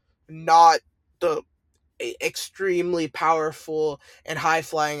just not the extremely powerful and high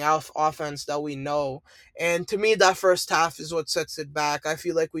flying offense that we know. And to me, that first half is what sets it back. I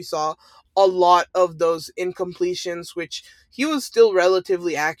feel like we saw a lot of those incompletions, which he was still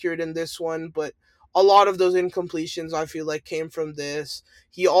relatively accurate in this one, but a lot of those incompletions I feel like came from this.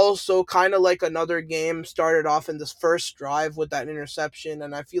 He also kind of like another game started off in this first drive with that interception,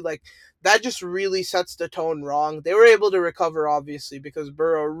 and I feel like that just really sets the tone wrong. They were able to recover obviously because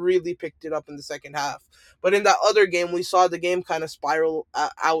Burrow really picked it up in the second half. But in that other game, we saw the game kind of spiral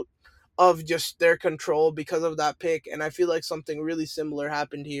out of just their control because of that pick. And I feel like something really similar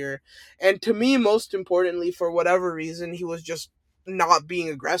happened here. And to me, most importantly, for whatever reason, he was just not being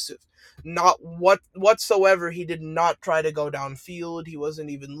aggressive. Not whatsoever. He did not try to go downfield. He wasn't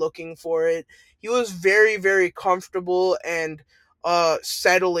even looking for it. He was very, very comfortable and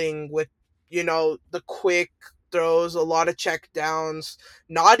settling with, the quick throws, a lot of check downs,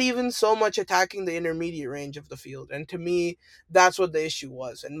 not even so much attacking the intermediate range of the field. And to me, that's what the issue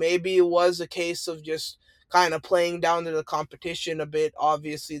was. And maybe it was a case of just kind of playing down to the competition a bit.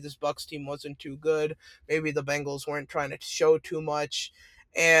 Obviously, this Bucks team wasn't too good. Maybe the Bengals weren't trying to show too much.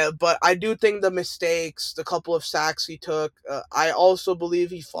 But I do think the mistakes, the couple of sacks he took, I also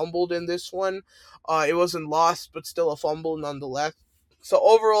believe he fumbled in this one. It wasn't lost, but still a fumble nonetheless. So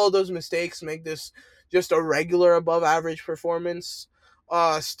overall, those mistakes make this just a regular above average performance.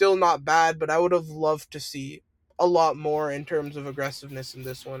 Still not bad, but I would have loved to see a lot more in terms of aggressiveness in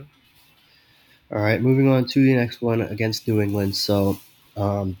this one. All right, moving on to the next one against New England. So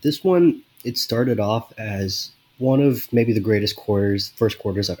this one, it started off as one of maybe the greatest first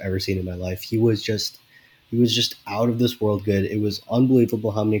quarters I've ever seen in my life. He was just out of this world good. It was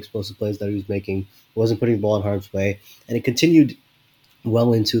unbelievable how many explosive plays that he was making. He wasn't putting the ball in harm's way, and it continued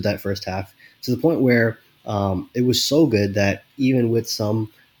well into that first half to the point where it was so good that even with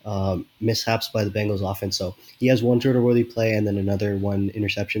some mishaps by the Bengals offense, so he has one turnover-worthy play and then another one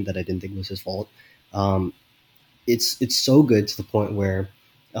interception that I didn't think was his fault. Um, it's so good to the point where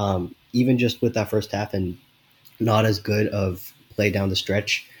even just with that first half and not as good of play down the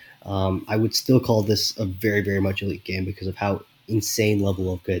stretch, I would still call this a very, very much elite game because of how insane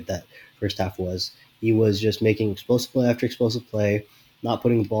level of good that first half was. He was just making explosive play after explosive play, not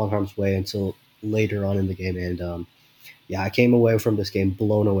putting the ball in harm's way until later on in the game. And yeah, I came away from this game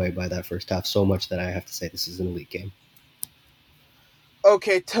blown away by that first half so much that I have to say this is an elite game.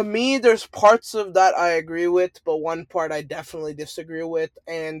 Okay, to me, there's parts of that I agree with, but one part I definitely disagree with.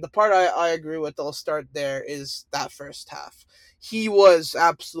 And the part I agree with, I'll start there, is that first half. He was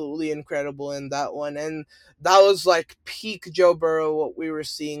absolutely incredible in that one. And that was like peak Joe Burrow, what we were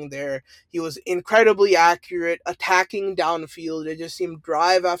seeing there. He was incredibly accurate, attacking downfield. It just seemed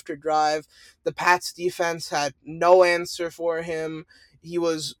drive after drive. The Pats defense had no answer for him. He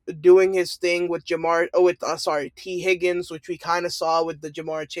was doing his thing with T Higgins, which we kind of saw with the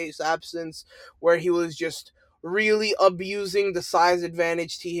Jamar Chase absence, where he was just really abusing the size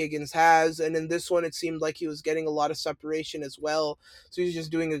advantage T Higgins has. And in this one, it seemed like he was getting a lot of separation as well. So he's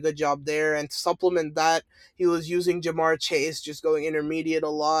just doing a good job there. And to supplement that, he was using Jamar Chase, just going intermediate a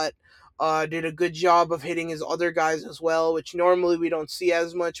lot. Did a good job of hitting his other guys as well, which normally we don't see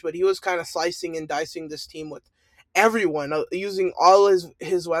as much, but he was kind of slicing and dicing this team with everyone, using all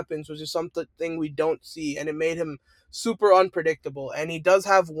his weapons, which is something we don't see, and it made him super unpredictable. And he does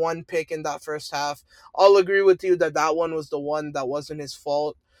have one pick in that first half. I'll agree with you that that one was the one that wasn't his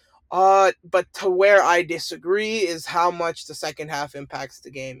fault. But to where I disagree is how much the second half impacts the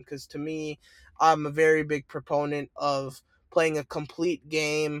game. Because to me, I'm a very big proponent of playing a complete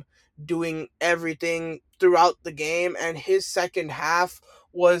game, doing everything throughout the game, and his second half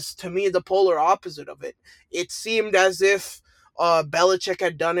was to me the polar opposite of it. It seemed as if Belichick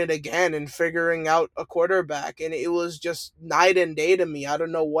had done it again and figuring out a quarterback, and it was just night and day to me. I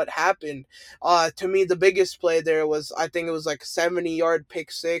don't know what happened. To me, the biggest play there was, I think it was like 70-yard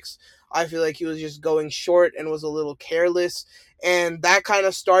pick six. I feel like he was just going short and was a little careless. And that kind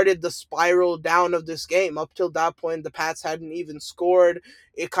of started the spiral down of this game. Up till that point, the Pats hadn't even scored.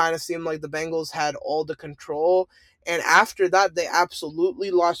 It kind of seemed like the Bengals had all the control. And after that, they absolutely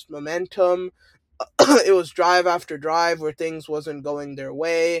lost momentum. It was drive after drive where things wasn't going their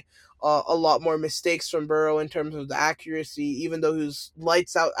way. A lot more mistakes from Burrow in terms of the accuracy, even though he was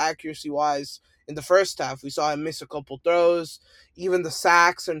lights out accuracy wise in the first half. We saw him miss a couple throws. Even the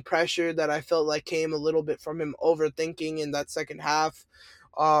sacks and pressure that I felt like came a little bit from him overthinking in that second half.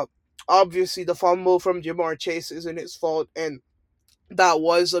 Uh, Obviously, the fumble from Jamar Chase isn't his fault, and that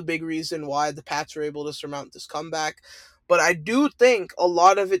was a big reason why the Pats were able to surmount this comeback. But I do think a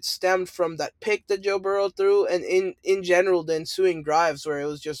lot of it stemmed from that pick that Joe Burrow threw, and in general the ensuing drives where it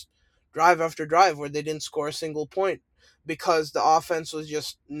was just drive after drive where they didn't score a single point because the offense was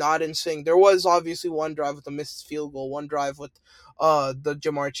just not in sync. There was obviously one drive with a missed field goal, one drive with the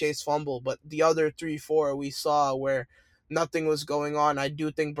Jamar Chase fumble, but the other 3-4 we saw where nothing was going on. I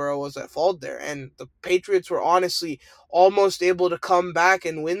do think Burrow was at fault there, and the Patriots were honestly almost able to come back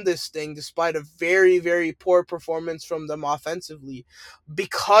and win this thing despite a very, very poor performance from them offensively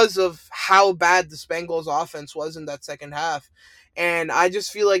because of how bad the Bengals offense was in that second half. And I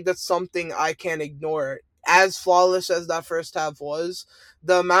just feel like that's something I can't ignore. As flawless as that first half was,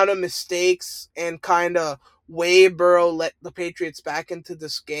 the amount of mistakes and kind of way Burrow let the Patriots back into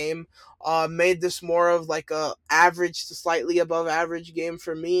this game made this more of like a average to slightly above average game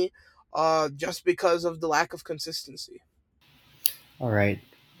for me, just because of the lack of consistency. All right.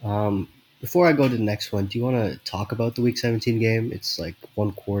 Um, Before I go to the next one, do you want to talk about the Week 17 game? It's like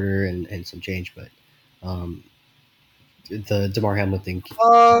one quarter and some change, but um, the Damar Hamlin thing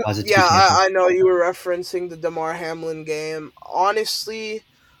caused it to be Yeah, canceled. I know you were referencing the Damar Hamlin game. Honestly,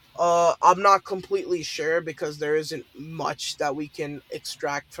 I'm not completely sure because there isn't much that we can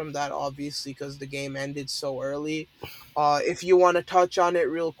extract from that, obviously, because the game ended so early. If you want to touch on it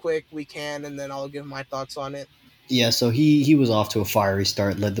real quick, we can, and then I'll give my thoughts on it. Yeah, so he was off to a fiery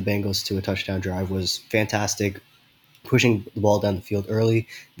start, led the Bengals to a touchdown drive, was fantastic, pushing the ball down the field early,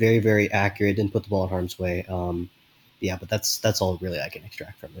 very very accurate, didn't put the ball in harm's way. Yeah, but that's all really I can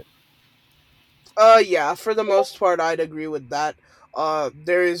extract from it. Yeah, for the most part, I'd agree with that.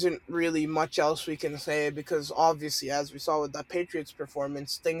 There isn't really much else we can say because obviously, as we saw with that Patriots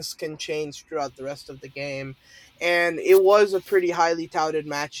performance, things can change throughout the rest of the game, and it was a pretty highly touted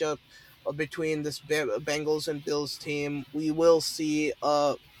matchup between this Bengals and Bills team. We will see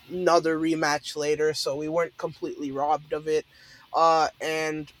another rematch later, so we weren't completely robbed of it.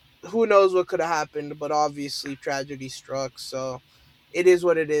 And who knows what could have happened, but obviously tragedy struck. So it is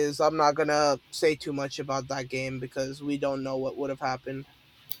what it is. I'm not gonna say too much about that game because we don't know what would have happened.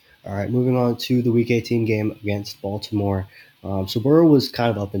 All right, moving on to the Week 18 game against Baltimore. So Burrow was kind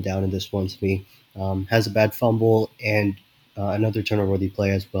of up and down in this one to me. Has a bad fumble and another turnover-worthy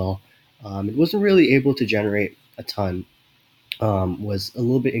play as well. It wasn't really able to generate a ton. Was a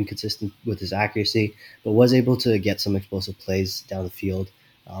little bit inconsistent with his accuracy, but was able to get some explosive plays down the field.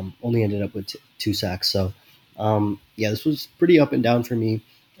 Only ended up with two sacks. So, yeah, this was pretty up and down for me.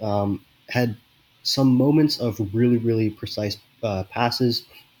 Had some moments of really, really precise passes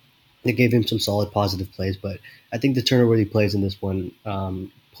that gave him some solid positive plays, but I think the turnover he plays in this one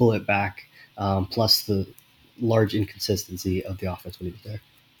pull it back, plus the large inconsistency of the offense when he was there.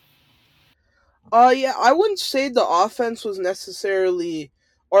 Yeah, I wouldn't say the offense was necessarily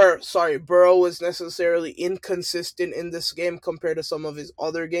or sorry, Burrow was necessarily inconsistent in this game compared to some of his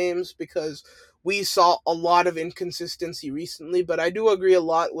other games, because we saw a lot of inconsistency recently. But I do agree a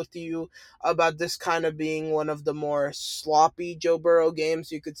lot with you about this kind of being one of the more sloppy Joe Burrow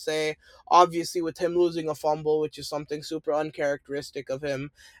games, you could say. Obviously, with him losing a fumble, which is something super uncharacteristic of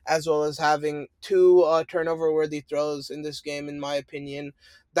him, as well as having two turnover worthy throws in this game, in my opinion,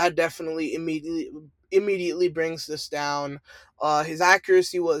 that definitely immediately brings this down. His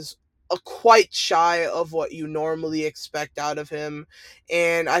accuracy was quite shy of what you normally expect out of him.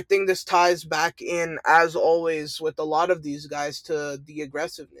 And I think this ties back in, as always, with a lot of these guys, to the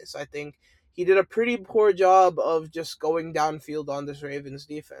aggressiveness. I think he did a pretty poor job of just going downfield on this Ravens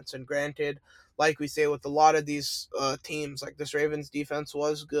defense. And granted, like we say with a lot of these teams, like this Ravens defense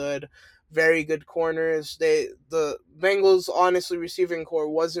was good, very good corners. The Bengals honestly receiving core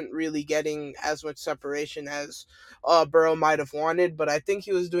wasn't really getting as much separation as Burrow might have wanted, but I think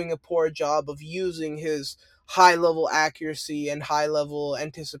he was doing a poor job of using his high level accuracy and high level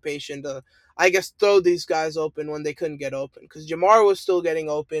anticipation to, I guess, throw these guys open when they couldn't get open. Because Jamar was still getting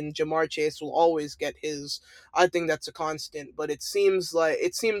open. Jamar Chase will always get his. I think that's a constant. But it seemed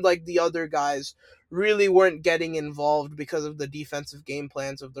like the other guys really weren't getting involved because of the defensive game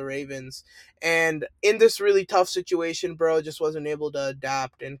plans of the Ravens. And in this really tough situation, Burrow just wasn't able to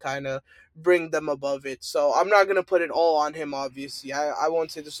adapt and kind of bring them above it. So I'm not going to put it all on him, obviously. I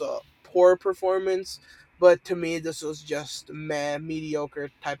won't say this is a poor performance, but to me, this was just meh,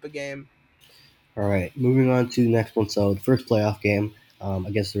 mediocre type of game. All right, moving on to the next one. So the first playoff game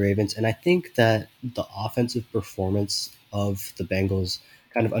against the Ravens, and I think that the offensive performance of the Bengals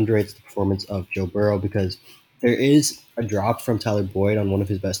kind of underrates the performance of Joe Burrow, because there is a drop from Tyler Boyd on one of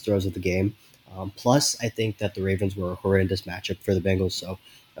his best throws of the game. Plus, I think that the Ravens were a horrendous matchup for the Bengals. So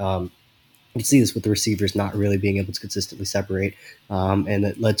um, you see this with the receivers not really being able to consistently separate, and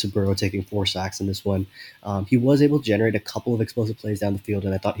it led to Burrow taking 4 sacks in this one. He was able to generate a couple of explosive plays down the field,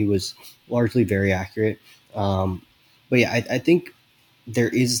 and I thought he was largely very accurate. Um, but yeah, I think there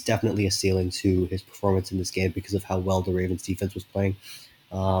is definitely a ceiling to his performance in this game because of how well the Ravens defense was playing.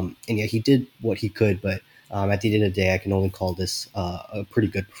 And yeah, he did what he could, but at the end of the day, I can only call this a pretty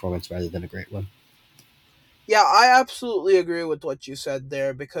good performance rather than a great one. Yeah, I absolutely agree with what you said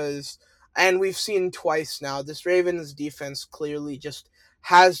there, because, and we've seen twice now, this Ravens defense clearly just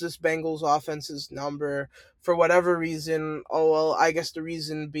has this Bengals offense's number for whatever reason. Oh, well, I guess the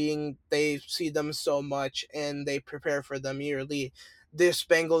reason being they see them so much and they prepare for them yearly. This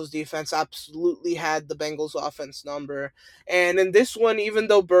Bengals defense absolutely had the Bengals offense number. And in this one, even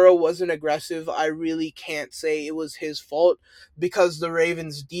though Burrow wasn't aggressive, I really can't say it was his fault, because the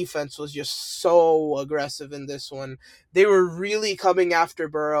Ravens defense was just so aggressive in this one. They were really coming after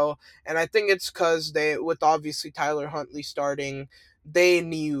Burrow, and I think it's because they, with obviously Tyler Huntley starting, they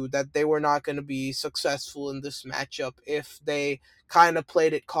knew that they were not going to be successful in this matchup if they kind of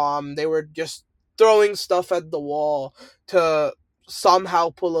played it calm. They were just throwing stuff at the wall to somehow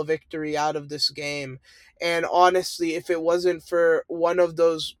pull a victory out of this game. And honestly, if it wasn't for one of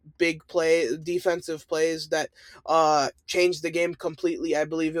those big defensive plays that changed the game completely. I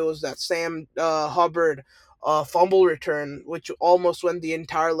believe it was that Sam Hubbard fumble return, which almost went the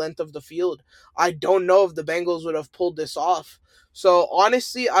entire length of the field. I don't know if the Bengals would have pulled this off. So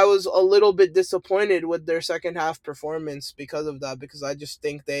honestly, I was a little bit disappointed with their second half performance because of that, because I just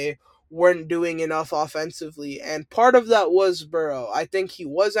think they weren't doing enough offensively. And part of that was Burrow. I think he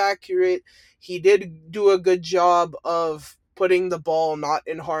was accurate. He did do a good job of putting the ball not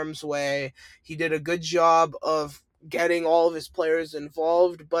in harm's way. He did a good job of getting all of his players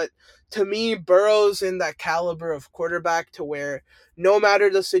involved. But to me, Burrow's in that caliber of quarterback to where no matter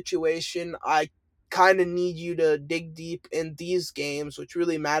the situation, I kind of need you to dig deep in these games, which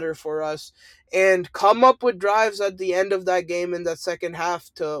really matter for us, and come up with drives at the end of that game in that second half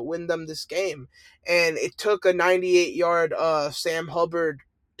to win them this game. And it took a 98-yard Sam Hubbard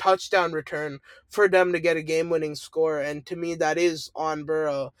touchdown return for them to get a game-winning score. And to me, that is on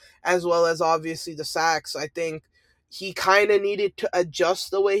Burrow, as well as obviously the sacks. I think he kind of needed to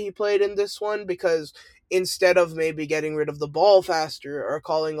adjust the way he played in this one, because instead of maybe getting rid of the ball faster or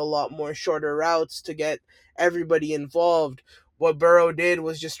calling a lot more shorter routes to get everybody involved, what Burrow did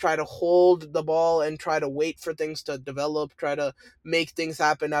was just try to hold the ball and try to wait for things to develop, try to make things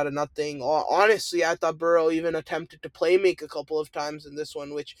happen out of nothing. Honestly, I thought Burrow even attempted to play make a couple of times in this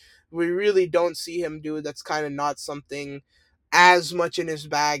one, which we really don't see him do. That's kind of not something as much in his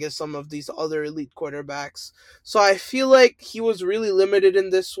bag as some of these other elite quarterbacks. So I feel like he was really limited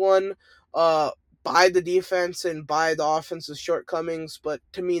in this one. by the defense and by the offense's shortcomings, but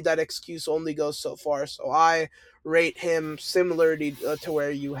to me, that excuse only goes so far. So I rate him similarly to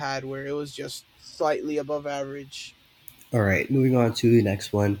where you had, where it was just slightly above average. All right, moving on to the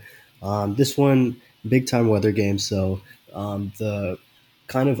next one. This one, big time weather game. So the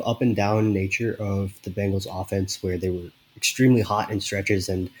kind of up and down nature of the Bengals offense, where they were extremely hot in stretches,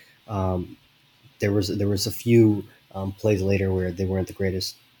 and um, there was a few plays later where they weren't the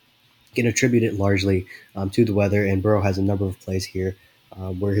greatest. Can attribute it largely to the weather, and Burrow has a number of plays here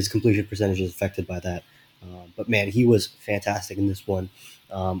where his completion percentage is affected by that. But man, he was fantastic in this one,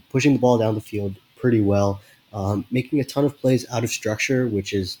 pushing the ball down the field pretty well, making a ton of plays out of structure,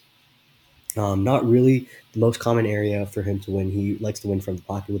 which is not really the most common area for him to win. He likes to win from the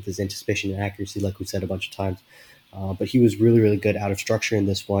pocket with his anticipation and accuracy, like we said a bunch of times. But he was really, really good out of structure in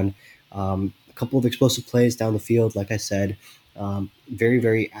this one. A couple of explosive plays down the field, like I said. Very,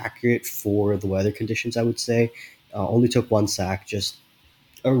 very accurate for the weather conditions, I would say. Only took one sack, just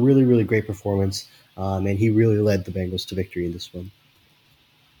a really, really great performance. And he really led the Bengals to victory in this one.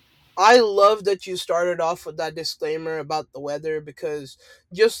 I love that you started off with that disclaimer about the weather because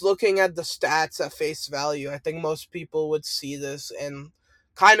just looking at the stats at face value, I think most people would see this and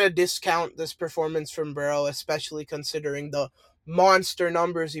kind of discount this performance from Burrow, especially considering the monster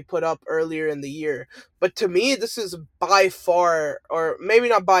numbers he put up earlier in the year. But to me, this is by far, or maybe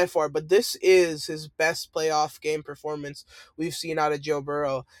not by far, but this is his best playoff game performance we've seen out of Joe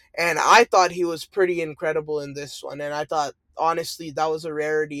Burrow. And I thought he was pretty incredible in this one. And I thought honestly that was a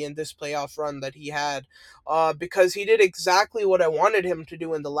rarity in this playoff run that he had, because he did exactly what I wanted him to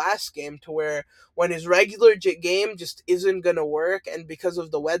do in the last game, to where when his regular game just isn't going to work, and because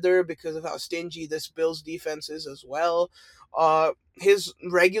of the weather, because of how stingy this Bills defense is as well, his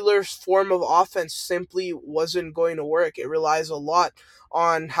regular form of offense simply wasn't going to work. It relies a lot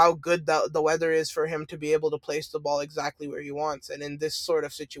on how good the weather is for him to be able to place the ball exactly where he wants. And in this sort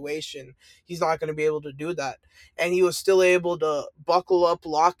of situation, he's not going to be able to do that. And he was still able to buckle up,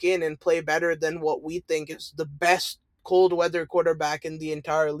 lock in, and play better than what we think is the best cold weather quarterback in the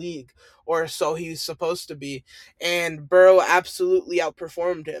entire league, or so he's supposed to be. And Burrow absolutely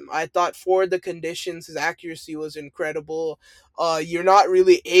outperformed him. I thought for the conditions, his accuracy was incredible. You're not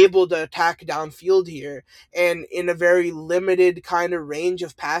really able to attack downfield here, and in a very limited kind of range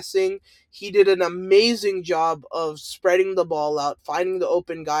of passing, he did an amazing job of spreading the ball out, finding the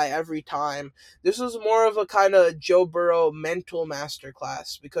open guy every time. This was more of a kind of Joe Burrow mental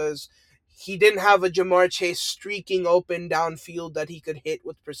masterclass, because he didn't have a Jamar Chase streaking open downfield that he could hit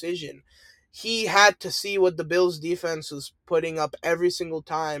with precision. He had to see what the Bills defense was putting up every single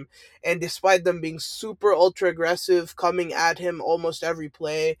time. And despite them being super ultra aggressive, coming at him almost every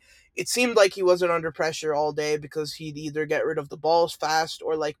play, it seemed like he wasn't under pressure all day, because he'd either get rid of the balls fast,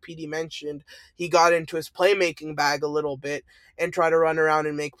 or like PD mentioned, he got into his playmaking bag a little bit and try to run around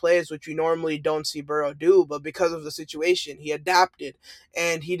and make plays, which we normally don't see Burrow do. But because of the situation, he adapted,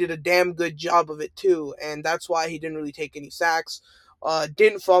 and he did a damn good job of it too. And that's why he didn't really take any sacks.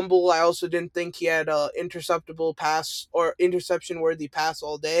 Didn't fumble. I also didn't think he had a interceptable pass or interception worthy pass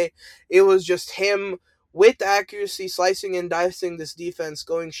all day. It was just him with accuracy, slicing and dicing this defense,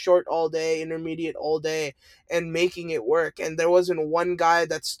 going short all day, intermediate all day, and making it work. And there wasn't one guy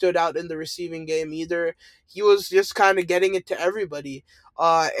that stood out in the receiving game either. He was just kind of getting it to everybody.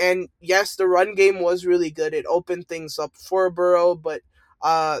 And yes, the run game was really good. It opened things up for Burrow, but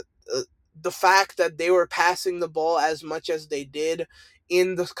uh, the fact that they were passing the ball as much as they did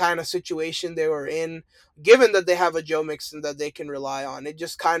in the kind of situation they were in, given that they have a Joe Mixon that they can rely on, it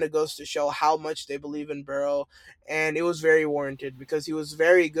just kind of goes to show how much they believe in Burrow. And it was very warranted, because he was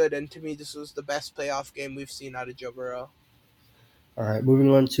very good. And to me, this was the best playoff game we've seen out of Joe Burrow. All right, moving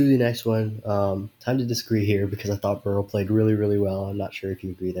on to the next one. Time to disagree here because I thought Burrow played really, really well. I'm not sure if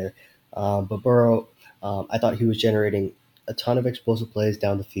you agree there. But Burrow, I thought he was generating a ton of explosive plays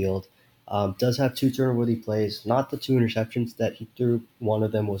down the field. Does have two turnover-worthy plays, not the two interceptions that he threw. One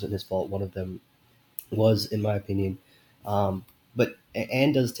of them wasn't his fault. One of them was, in my opinion. But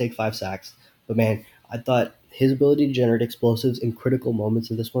and does take five sacks. But man, I thought his ability to generate explosives in critical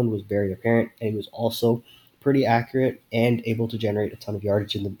moments in this one was very apparent, and he was also pretty accurate and able to generate a ton of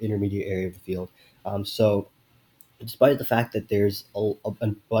yardage in the intermediate area of the field. So despite the fact that there's a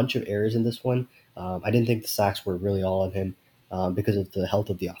bunch of errors in this one, I didn't think the sacks were really all on him because of the health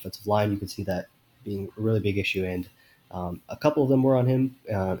of the offensive line. You could see that being a really big issue, and a couple of them were on him,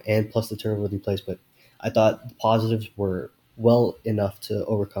 and plus the turnover plays. But I thought the positives were well enough to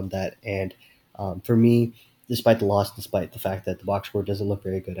overcome that. And for me, despite the loss, despite the fact that the box score doesn't look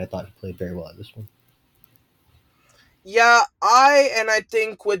very good, I thought he played very well in this one. Yeah, I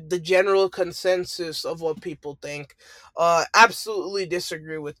think with the general consensus of what people think, absolutely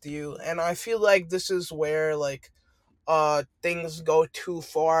disagree with you, and I feel like this is where like things go too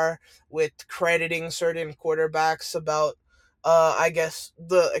far with crediting certain quarterbacks about I guess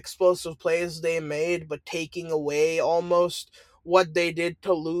the explosive plays they made, but taking away almost what they did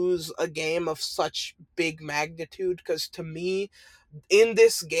to lose a game of such big magnitude. Because to me, in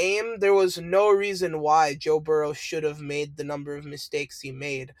this game, there was no reason why Joe Burrow should have made the number of mistakes he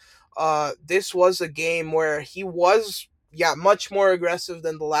made. This was a game where he was, yeah, much more aggressive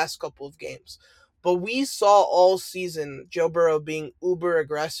than the last couple of games. But we saw all season Joe Burrow being uber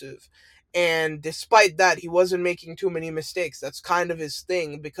aggressive. And despite that, he wasn't making too many mistakes. That's kind of his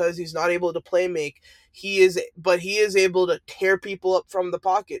thing because he's not able to play make. He is able to tear people up from the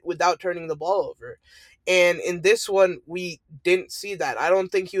pocket without turning the ball over. And in this one, we didn't see that. I don't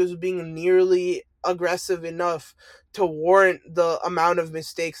think he was being nearly aggressive enough to warrant the amount of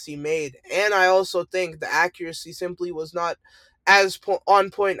mistakes he made. And I also think the accuracy simply was not as on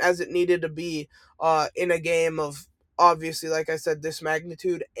point as it needed to be in a game of, obviously, like I said, this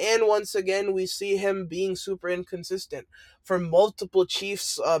magnitude. And once again, we see him being super inconsistent for multiple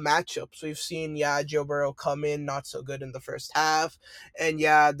Chiefs matchups. We've seen, yeah, Joe Burrow come in not so good in the first half, and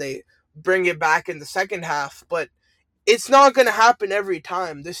yeah, they bring it back in the second half, but it's not going to happen every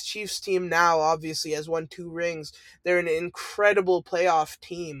time. This Chiefs team now obviously has won 2 rings. They're an incredible playoff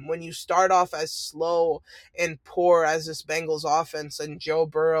team. When you start off as slow and poor as this Bengals offense and Joe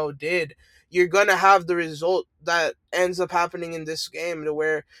Burrow did, you're going to have the result that ends up happening in this game, to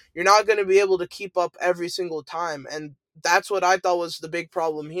where you're not going to be able to keep up every single time. And that's what I thought was the big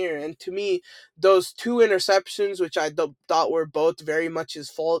problem here. And to me, those 2 interceptions, which I thought were both very much his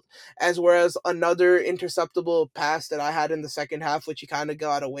fault, as whereas another interceptable pass that I had in the second half, which he kind of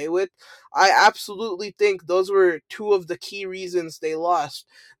got away with. I absolutely think those were two of the key reasons they lost.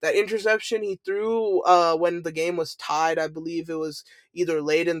 That interception he threw when the game was tied, I believe it was either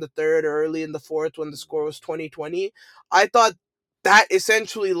late in the third or early in the fourth when the score was 20-20. I thought that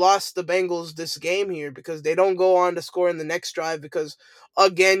essentially lost the Bengals this game here because they don't go on to score in the next drive because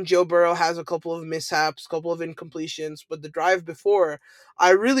again Joe Burrow has a couple of mishaps, couple of incompletions, but the drive before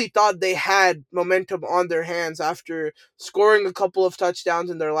I really thought they had momentum on their hands after scoring a couple of touchdowns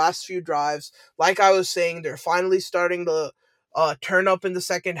in their last few drives. Like I was saying, they're finally starting to turn up in the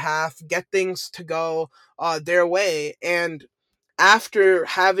second half, get things to go their way, and after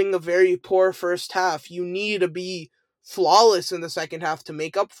having a very poor first half, you need to be flawless in the second half to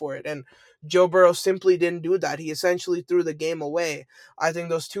make up for it. And Joe Burrow simply didn't do that. He essentially threw the game away. I think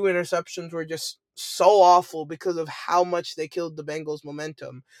those 2 interceptions were just so awful because of how much they killed the Bengals'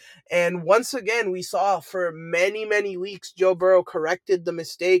 momentum. And once again, we saw for many, many weeks, Joe Burrow corrected the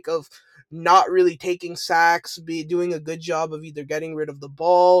mistake of not really taking sacks, be doing a good job of either getting rid of the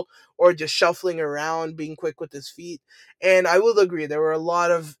ball or just shuffling around, being quick with his feet. And I will agree, there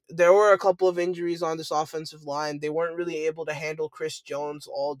were a couple of injuries on this offensive line. They weren't really able to handle Chris Jones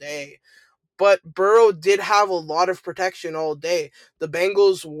all day, but Burrow did have a lot of protection all day. The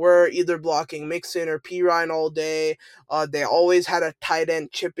Bengals were either blocking Mixon or Pirine all day. They always had a tight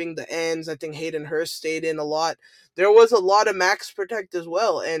end chipping the ends. I think Hayden Hurst stayed in a lot. There was a lot of max protect as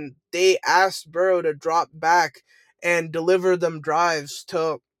well, and they asked Burrow to drop back and deliver them drives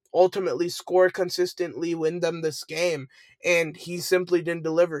to ultimately score consistently, win them this game. And he simply didn't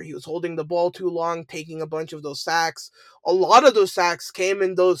deliver. He was holding the ball too long, taking a bunch of those sacks. A lot of those sacks came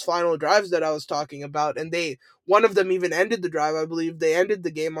in those final drives that I was talking about, and one of them even ended the drive. I believe they ended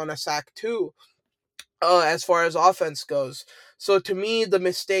the game on a sack too, as far as offense goes. So to me, the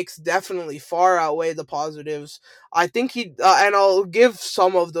mistakes definitely far outweigh the positives. I think and I'll give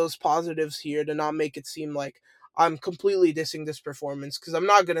some of those positives here to not make it seem like I'm completely dissing this performance, because I'm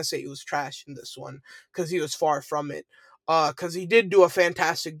not gonna say he was trash in this one, because he was far from it. Because he did do a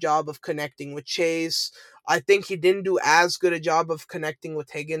fantastic job of connecting with Chase. I think he didn't do as good a job of connecting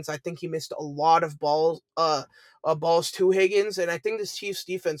with Higgins. I think he missed a lot of balls to Higgins, and I think this Chiefs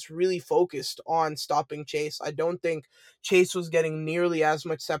defense really focused on stopping Chase. I don't think Chase was getting nearly as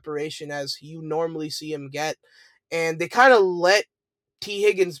much separation as you normally see him get, and they kind of let T.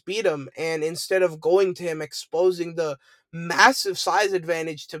 Higgins beat him, and instead of going to him, exposing the massive size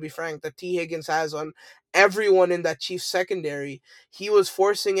advantage, to be frank, that T. Higgins has on everyone in that Chiefs secondary, he was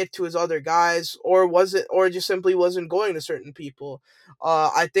forcing it to his other guys, or just simply wasn't going to certain people.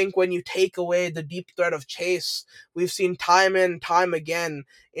 I think when you take away the deep threat of Chase, we've seen time and time again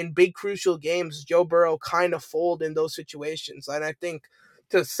in big crucial games, Joe Burrow kind of fold in those situations, and I think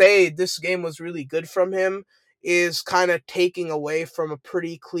to say this game was really good from him is kind of taking away from a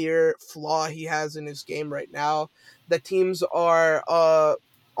pretty clear flaw he has in his game right now. that teams are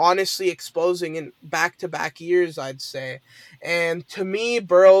honestly exposing in back to back years, I'd say. And to me,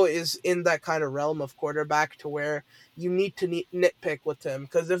 Burrow is in that kind of realm of quarterback to where you need to nitpick with him.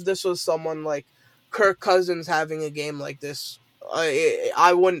 Because if this was someone like Kirk Cousins having a game like this,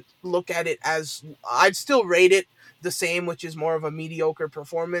 I wouldn't look at it as, I'd still rate it the same, which is more of a mediocre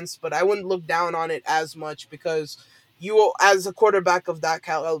performance, but I wouldn't look down on it as much because you, as a quarterback of that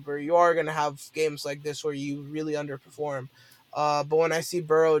caliber, you are going to have games like this where you really underperform. But when I see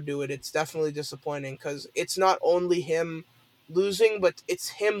Burrow do it, it's definitely disappointing because it's not only him losing, but it's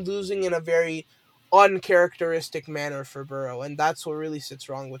him losing in a very uncharacteristic manner for Burrow, and that's what really sits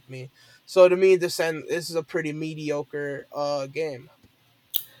wrong with me. So to me, this is a pretty mediocre game.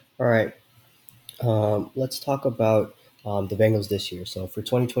 All right. Let's talk about the Bengals this year. So for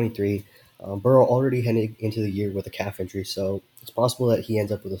 2023, Burrow already heading into the year with a calf injury, so it's possible that he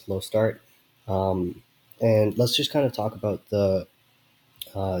ends up with a slow start. Um, and let's just kind of talk about the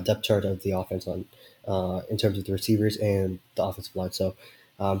depth chart of the offense on in terms of the receivers and the offensive line. So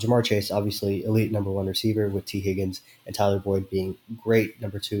Jamar Chase, obviously elite number one receiver, with T Higgins and Tyler Boyd being great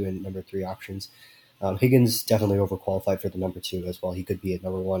number two and number three options. Higgins definitely overqualified for the number two as well. He could be at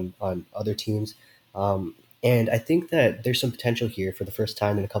number one on other teams. And I think that there's some potential here for the first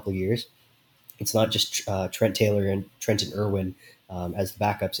time in a couple of years. It's not just Trent Taylor and Trenton Irwin as the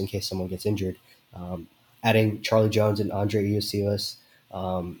backups in case someone gets injured. Um, Adding Charlie Jones and Andre Iosilas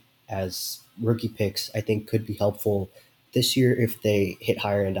as rookie picks, I think, could be helpful this year if they hit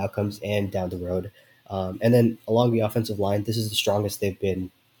higher end outcomes and down the road. And then along the offensive line, this is the strongest they've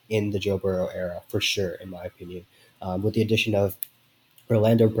been in the Joe Burrow era, for sure, in my opinion. With the addition of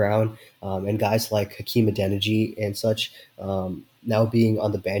Orlando Brown, and guys like Hakeem Adeniji and such now being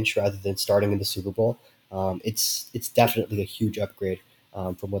on the bench rather than starting in the Super Bowl, it's definitely a huge upgrade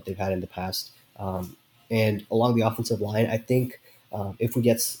from what they've had in the past. And along the offensive line, I think if we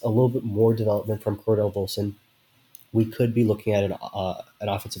get a little bit more development from Cordell Volson, we could be looking at an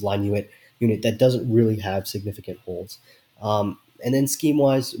offensive line unit that doesn't really have significant holes. And then scheme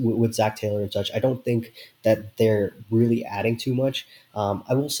wise, with Zach Taylor and such, I don't think that they're really adding too much.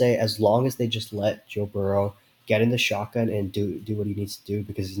 I will say, as long as they just let Joe Burrow get in the shotgun and do what he needs to do,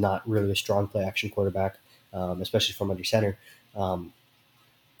 because he's not really a strong play action quarterback, especially from under center. Um,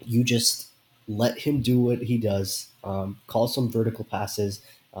 you just let him do what he does. Call some vertical passes,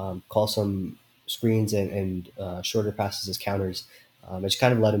 call some screens and shorter passes as counters. Just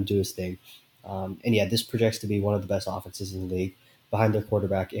kind of let him do his thing. And yeah, this projects to be one of the best offenses in the league behind their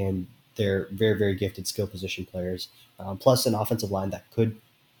quarterback and their very, very gifted skill position players, plus an offensive line that could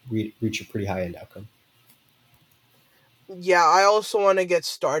reach a pretty high end outcome. Yeah, I also want to get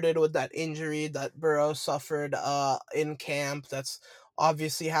started with that injury that Burrow suffered in camp. That's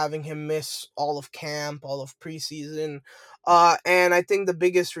obviously having him miss all of camp, all of preseason. And I think the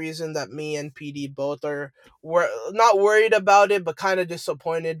biggest reason that me and PD both are not worried about it, but kind of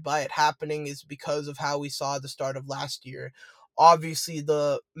disappointed by it happening is because of how we saw the start of last year. Obviously,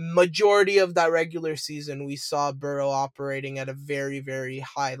 the majority of that regular season, we saw Burrow operating at a very, very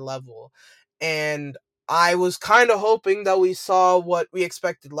high level. And I was kind of hoping that we saw what we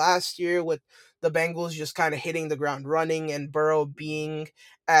expected last year with the Bengals just kind of hitting the ground running and Burrow being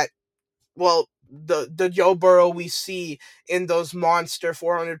at, well, the Joe Burrow we see in those monster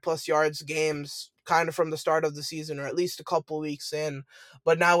 400 plus yards games kind of from the start of the season, or at least a couple weeks in.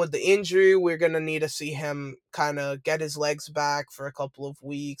 But now with the injury, we're going to need to see him kind of get his legs back for a couple of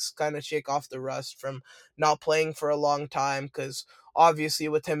weeks, kind of shake off the rust from not playing for a long time, because obviously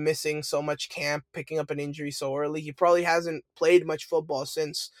with him missing so much camp, picking up an injury so early, he probably hasn't played much football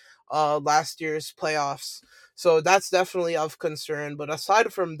since last year's playoffs. So that's definitely of concern. But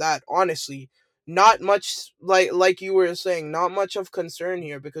aside from that, honestly, not much, like you were saying, not much of concern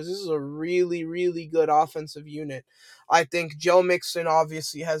here because this is a really, really good offensive unit. I think Joe Mixon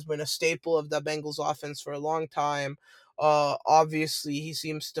obviously has been a staple of the Bengals offense for a long time. Obviously he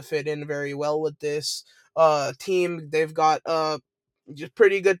seems to fit in very well with this team. They've got just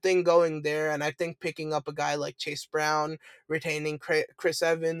pretty good thing going there, and I think picking up a guy like Chase Brown, retaining Chris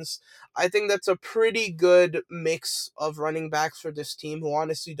Evans, I think that's a pretty good mix of running backs for this team who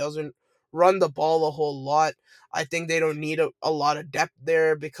honestly doesn't run the ball a whole lot. I think they don't need a lot of depth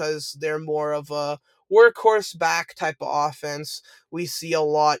there because they're more of a workhorse back type of offense. We see a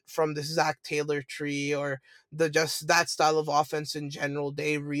lot from the Zach Taylor tree or the just that style of offense in general.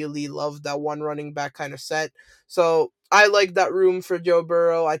 They really love that one running back kind of set. So I like that room for Joe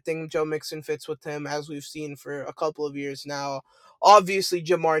Burrow. I think Joe Mixon fits with him, as we've seen for a couple of years now. Obviously,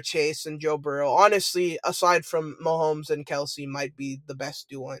 Jamar Chase and Joe Burrow, honestly, aside from Mahomes and Kelsey, might be the best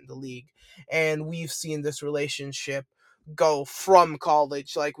duo in the league. And we've seen this relationship go from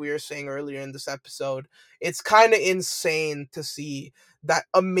college, like we were saying earlier in this episode. It's kind of insane to see that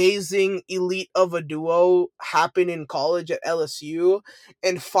amazing elite of a duo happen in college at LSU,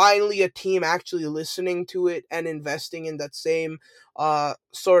 and finally a team actually listening to it and investing in that same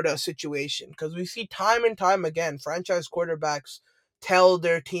sort of situation. Because we see time and time again, franchise quarterbacks tell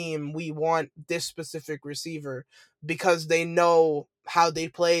their team, we want this specific receiver, because they know how they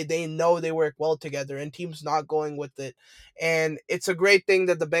play, they know they work well together, and teams not going with it. And it's a great thing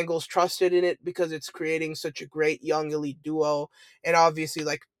that the Bengals trusted in it, because it's creating such a great young elite duo. And obviously,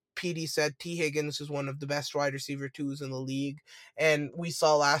 like PD said, T. Higgins is one of the best wide receiver twos in the league. And we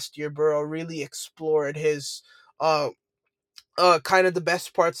saw last year Burrow really explored his kind of the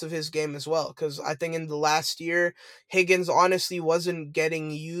best parts of his game as well. Because I think in the last year, Higgins honestly wasn't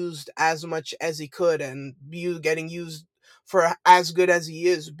getting used as much as he could, and getting used for as good as he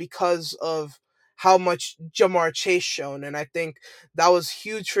is, because of how much Jamar Chase shown. And I think that was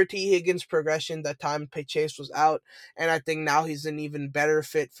huge for T. Higgins' progression that time Chase was out. And I think now he's an even better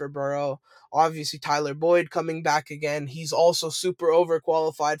fit for Burrow. Obviously, Tyler Boyd coming back again. He's also super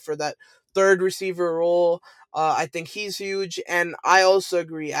overqualified for that third receiver role. I think he's huge, and I also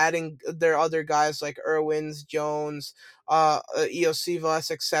agree. Adding their other guys like Irwins, Jones, Iosivas,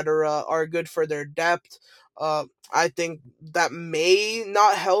 etc., are good for their depth. I think that may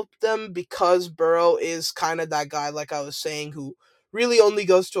not help them, because Burrow is kind of that guy, like I was saying, who really only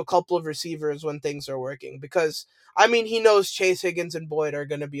goes to a couple of receivers when things are working. Because I mean, he knows Chase, Higgins, and Boyd are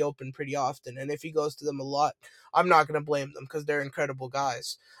going to be open pretty often, and if he goes to them a lot, I'm not going to blame them, because they're incredible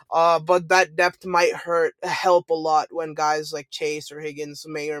guys. But that depth might help a lot when guys like Chase or Higgins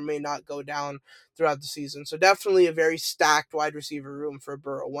may or may not go down throughout the season. So definitely a very stacked wide receiver room for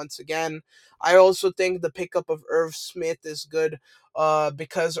Burrow once again. I also think the pickup of Irv Smith is good,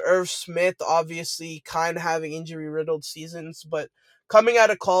 because Irv Smith obviously kind of having injury riddled seasons, but coming out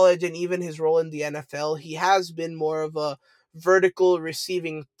of college and even his role in the NFL, he has been more of a vertical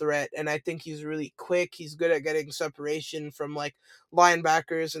receiving threat, and I think he's really quick. He's good at getting separation from like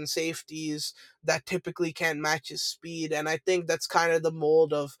linebackers and safeties that typically can't match his speed. And I think that's kind of the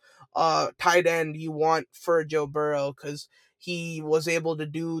mold of tight end you want for Joe Burrow, because he was able to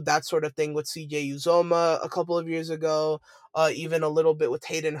do that sort of thing with CJ Uzoma a couple of years ago, even a little bit with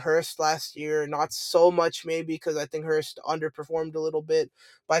Hayden Hurst last year. Not so much, maybe, because I think Hurst underperformed a little bit.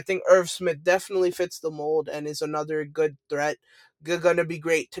 But I think Irv Smith definitely fits the mold and is another good threat. Going to be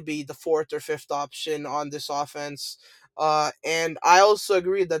great to be the fourth or fifth option on this offense. And I also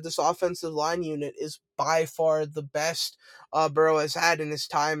agree that this offensive line unit is by far the best Burrow has had in his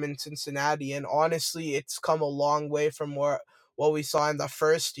time in Cincinnati. And honestly, it's come a long way from what we saw in the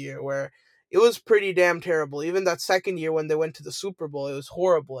first year, where it was pretty damn terrible. Even that second year when they went to the Super Bowl, it was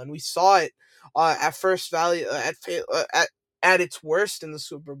horrible. And we saw it at first value, at its worst in the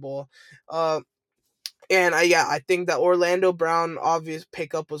Super Bowl. And I think that Orlando Brown obvious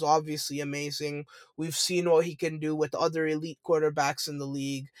pickup was obviously amazing. We've seen what he can do with other elite quarterbacks in the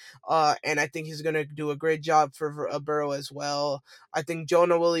league, and I think he's gonna do a great job for Burrow as well. I think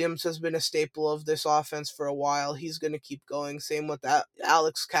Jonah Williams has been a staple of this offense for a while. He's gonna keep going. Same with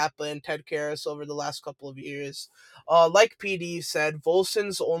Alex Kappa and Ted Karras over the last couple of years. Like PD said,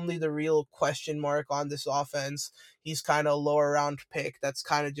 Volson's only the real question mark on this offense. He's kind of a lower round pick. That's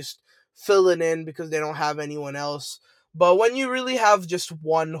kind of just filling in because they don't have anyone else. But when you really have just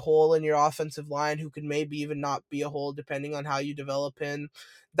one hole in your offensive line who could maybe even not be a hole depending on how you develop him,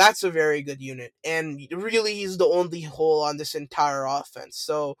 that's a very good unit. And really, he's the only hole on this entire offense.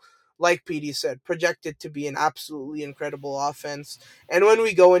 So, like PD said, projected to be an absolutely incredible offense. And when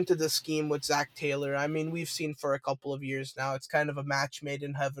we go into the scheme with Zach Taylor, I mean, we've seen for a couple of years now, it's kind of a match made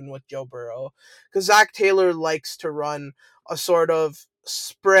in heaven with Joe Burrow. Because Zach Taylor likes to run a sort of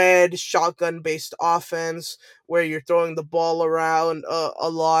spread shotgun based offense where you're throwing the ball around a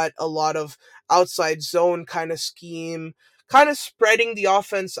lot of outside zone kind of scheme, kind of spreading the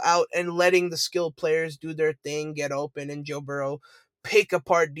offense out and letting the skilled players do their thing, get open, and Joe Burrow pick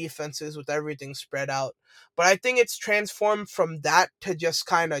apart defenses with everything spread out. But I think it's transformed from that to just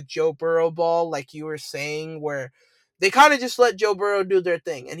kind of Joe Burrow ball, like you were saying, where they kind of just let Joe Burrow do their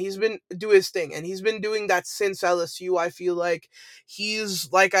thing, and do his thing, and he's been doing that since LSU. I feel like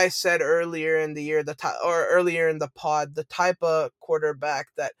he's, like I said earlier in the year, or earlier in the pod, the type of quarterback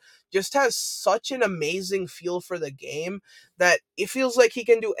that just has such an amazing feel for the game that it feels like he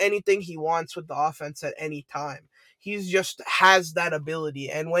can do anything he wants with the offense at any time. he's just has that ability.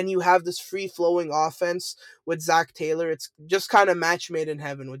 And when you have this free flowing offense with Zach Taylor, it's just kind of match made in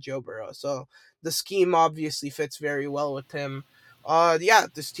heaven with Joe Burrow. So the scheme obviously fits very well with him. Yeah,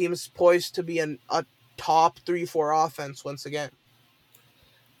 this team is poised to be a top 3-4 offense once again.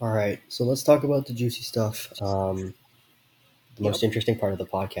 All right, so let's talk about the juicy stuff, the Yep. most interesting part of the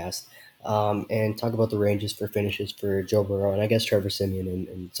podcast, and talk about the ranges for finishes for Joe Burrow and I guess Trevor Simeon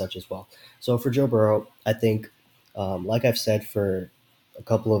and such as well. So for Joe Burrow, I think, like I've said for a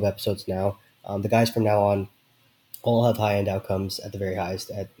couple of episodes now, the guys from now on all have high end outcomes at the very highest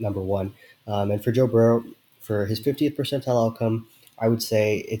at number one. And for Joe Burrow, for his 50th percentile outcome, I would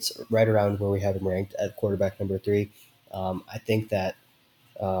say it's right around where we have him ranked at quarterback number three. I think that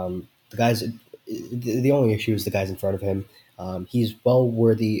the guys, the only issue is the guys in front of him. He's well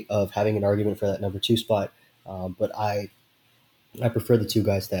worthy of having an argument for that number two spot, but I prefer the two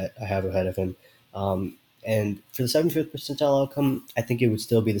guys that I have ahead of him. And for the 75th percentile outcome, I think it would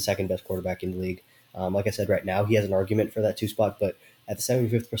still be the second best quarterback in the league. Like I said, right now he has an argument for that two spot, but at the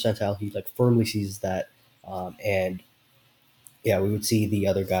 75th percentile, he like firmly sees that. And yeah, we would see the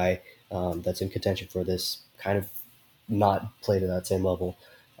other guy that's in contention for this kind of not play to that same level.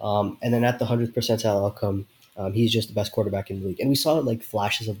 And then at the 100th percentile outcome, he's just the best quarterback in the league. And we saw like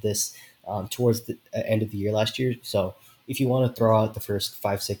flashes of this towards the end of the year last year. So if you want to throw out the first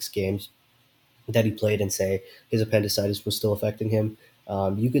 5, 6 games that he played and say his appendicitis was still affecting him,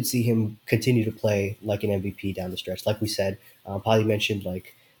 you could see him continue to play like an MVP down the stretch. Like we said, Paddy mentioned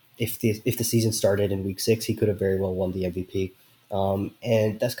like if the season started in week 6, he could have very well won the MVP.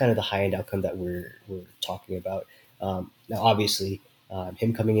 And that's kind of the high end outcome that we're talking about. Now, obviously,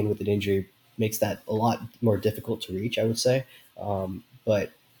 him coming in with an injury makes that a lot more difficult to reach, I would say.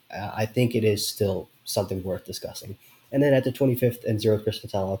 But I think it is still something worth discussing. And then at the 25th and 0th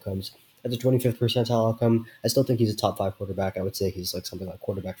percentile outcomes, at the 25th percentile outcome, I still think he's a top five quarterback. I would say he's like something like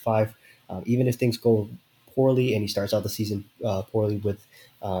quarterback five. Even if things go poorly and he starts out the season poorly with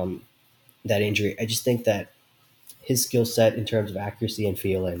that injury, I just think that his skill set in terms of accuracy and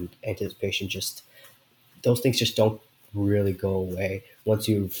feel and anticipation, just those things just don't really go away once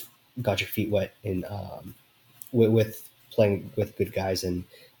you've got your feet wet in with playing with good guys and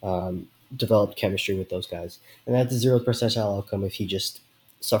developed chemistry with those guys. And at the 0th percentile outcome, if he just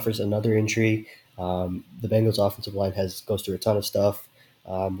suffers another injury, the Bengals offensive line goes through a ton of stuff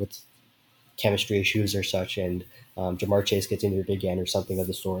with chemistry issues or such, and Jamar Chase gets injured again or something of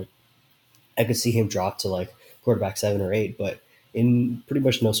the sort. I could see him drop to like quarterback 7 or 8, but in pretty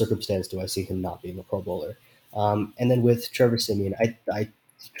much no circumstance do I see him not being a Pro Bowler. And then with Trevor Simeon,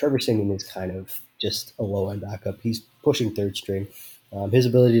 Trevor Simeon is kind of just a low end backup. He's pushing third string. His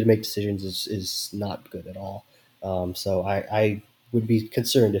ability to make decisions is not good at all. So I would be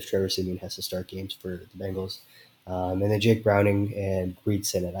concerned if Trevor Simeon has to start games for the Bengals. And then Jake Browning and Reed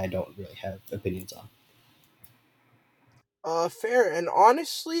Sinnett, I don't really have opinions on. Fair. And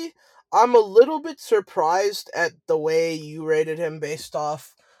honestly, I'm a little bit surprised at the way you rated him based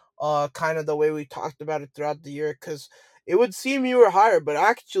off, kind of the way we talked about it throughout the year. Because it would seem you were higher, but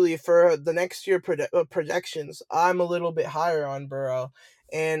actually for the next year projections, I'm a little bit higher on Burrow,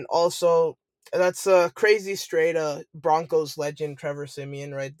 and also that's a crazy straight Broncos legend Trevor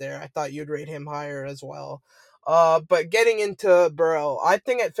Simeon right there. I thought you'd rate him higher as well. But getting into Burrow, I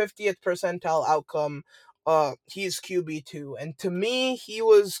think at 50th percentile outcome, he's QB2, and to me he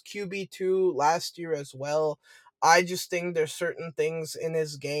was QB2 last year as well. I just think there's certain things in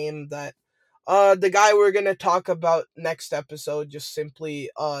his game that the guy we're going to talk about next episode just simply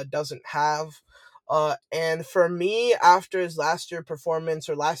doesn't have. And for me, after his last year performance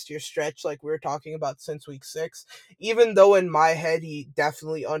or last year stretch, like we were talking about since week 6, even though in my head he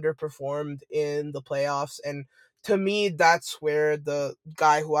definitely underperformed in the playoffs, and to me, that's where the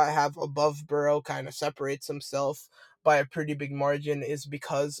guy who I have above Burrow kind of separates himself by a pretty big margin, is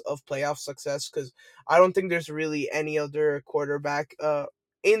because of playoff success. Because I don't think there's really any other quarterback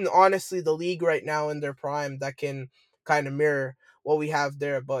in honestly the league right now in their prime that can kind of mirror what we have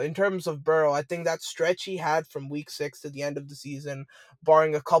there. But in terms of Burrow, I think that stretch he had from week 6 to the end of the season,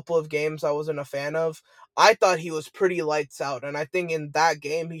 barring a couple of games I wasn't a fan of, I thought he was pretty lights out. And I think in that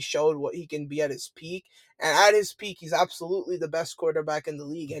game, he showed what he can be at his peak. And at his peak, he's absolutely the best quarterback in the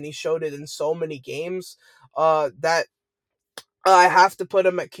league. And he showed it in so many games that I have to put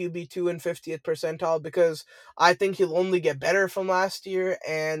him at QB2 and 50th percentile, because I think he'll only get better from last year,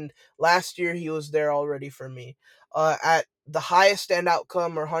 and last year he was there already for me. At the highest end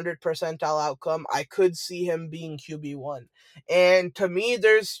outcome or 100th percentile outcome, I could see him being QB1. And to me,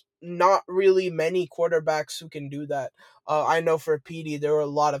 there's not really many quarterbacks who can do that. I know for PD, there were a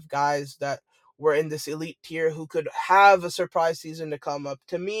lot of guys that were in this elite tier who could have a surprise season to come up.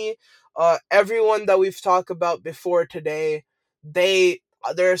 To me, everyone that we've talked about before today, they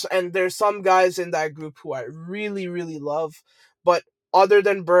there's some guys in that group who I really really love, but other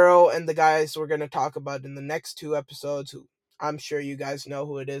than Burrow and the guys we're going to talk about in the next two episodes, who I'm sure you guys know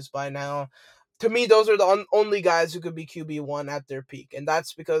who it is by now. To me, those are the only guys who could be QB1 at their peak. And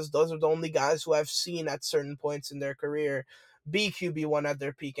that's because those are the only guys who I've seen at certain points in their career be QB1 at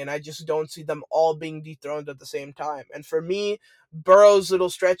their peak. And I just don't see them all being dethroned at the same time. And for me, Burrow's little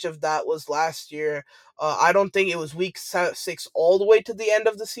stretch of that was last year. I don't think it was week 6 all the way to the end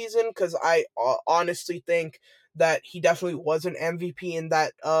of the season, because I honestly think that he definitely was an MVP in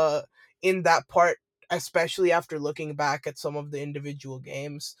that part, especially after looking back at some of the individual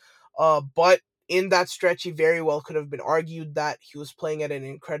games. But in that stretch, he very well could have been argued that he was playing at an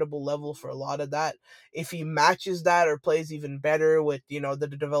incredible level for a lot of that. If he matches that or plays even better with,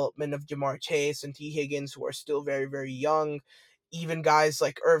 the development of Jamar Chase and T. Higgins, who are still very, very young, even guys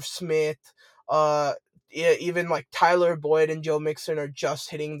like Irv Smith, even like Tyler Boyd and Joe Mixon are just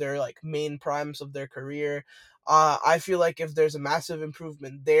hitting their like main primes of their career. I feel like if there's a massive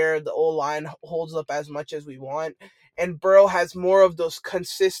improvement there, the O line holds up as much as we want, and Burrow has more of those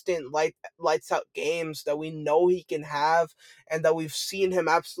consistent lights out games that we know he can have, and that we've seen him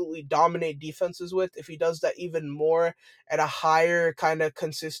absolutely dominate defenses with. If he does that even more at a higher kind of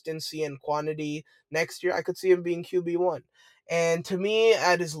consistency and quantity next year, I could see him being QB1. And to me,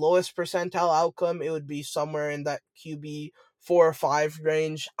 at his lowest percentile outcome, it would be somewhere in that QB 4 or 5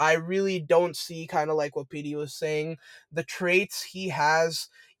 range. I really don't see, kind of like what PD was saying, the traits he has,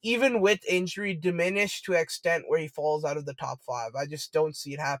 even with injury, diminish to an extent where he falls out of the top 5. I just don't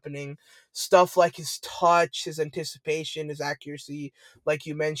see it happening. Stuff like his touch, his anticipation, his accuracy, like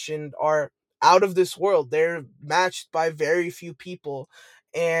you mentioned, are out of this world. They're matched by very few people.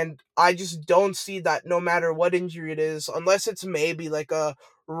 And I just don't see that, no matter what injury it is, unless it's maybe like a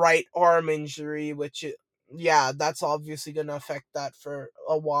right arm injury, yeah, that's obviously going to affect that for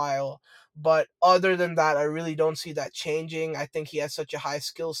a while. But other than that, I really don't see that changing. I think he has such a high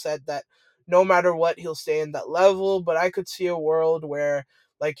skill set that no matter what, he'll stay in that level. But I could see a world where,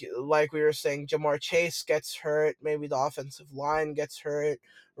 like we were saying, Jamar Chase gets hurt, maybe the offensive line gets hurt,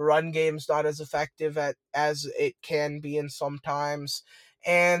 run game's not as effective as it can be in sometimes,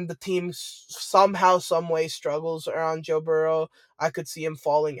 and the team somehow, some way struggles around Joe Burrow. I could see him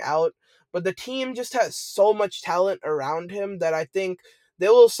falling out. But the team just has so much talent around him that I think they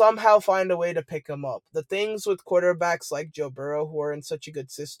will somehow find a way to pick him up. The things with quarterbacks like Joe Burrow, who are in such a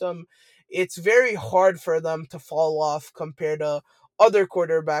good system, it's very hard for them to fall off compared to other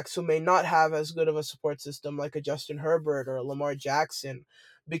quarterbacks who may not have as good of a support system, like a Justin Herbert or a Lamar Jackson.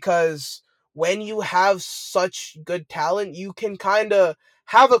 Because when you have such good talent, you can kind of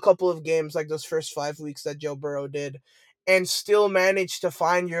have a couple of games like those first 5 weeks that Joe Burrow did, and still manage to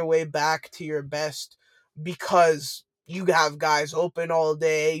find your way back to your best, because you have guys open all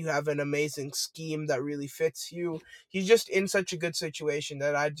day, you have an amazing scheme that really fits you. He's just in such a good situation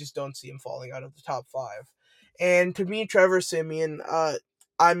that I just don't see him falling out of the top 5. And to me, Trevor Siemian,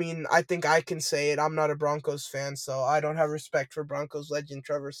 I mean, I think I can say it. I'm not a Broncos fan, so I don't have respect for Broncos legend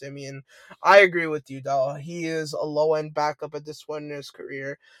Trevor Siemian. I agree with you, though. He is a low end backup at this point in his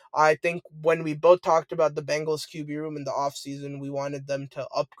career. I think when we both talked about the Bengals QB room in the offseason, we wanted them to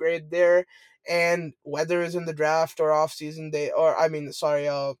upgrade there. And whether it's in the draft or offseason,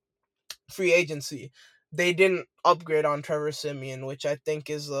 free agency, they didn't upgrade on Trevor Siemian, which I think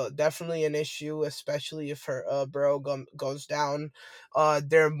is definitely an issue, especially if Burrow goes down.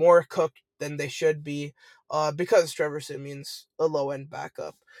 They're more cooked than they should be, because Trevor Siemian's a low end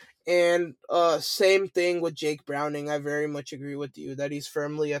backup. And same thing with Jake Browning. I very much agree with you that he's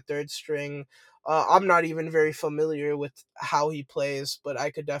firmly a third string. I'm not even very familiar with how he plays, but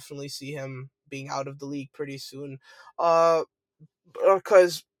I could definitely see him being out of the league pretty soon.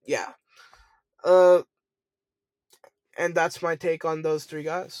 Because yeah, uh, and that's my take on those three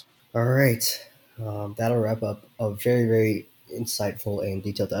guys. All right. That'll wrap up a very, very insightful and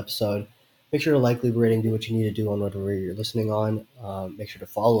detailed episode. Make sure to like, leave a rating, do what you need to do on whatever you're listening on. Make sure to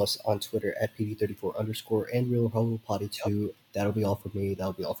follow us on Twitter at PD34 underscore and Real Humble Potty 2. That'll be all from me.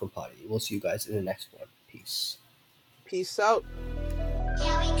 That'll be all from Potty. We'll see you guys in the next one. Peace. Peace out.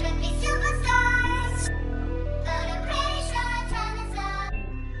 Yeah, we could be super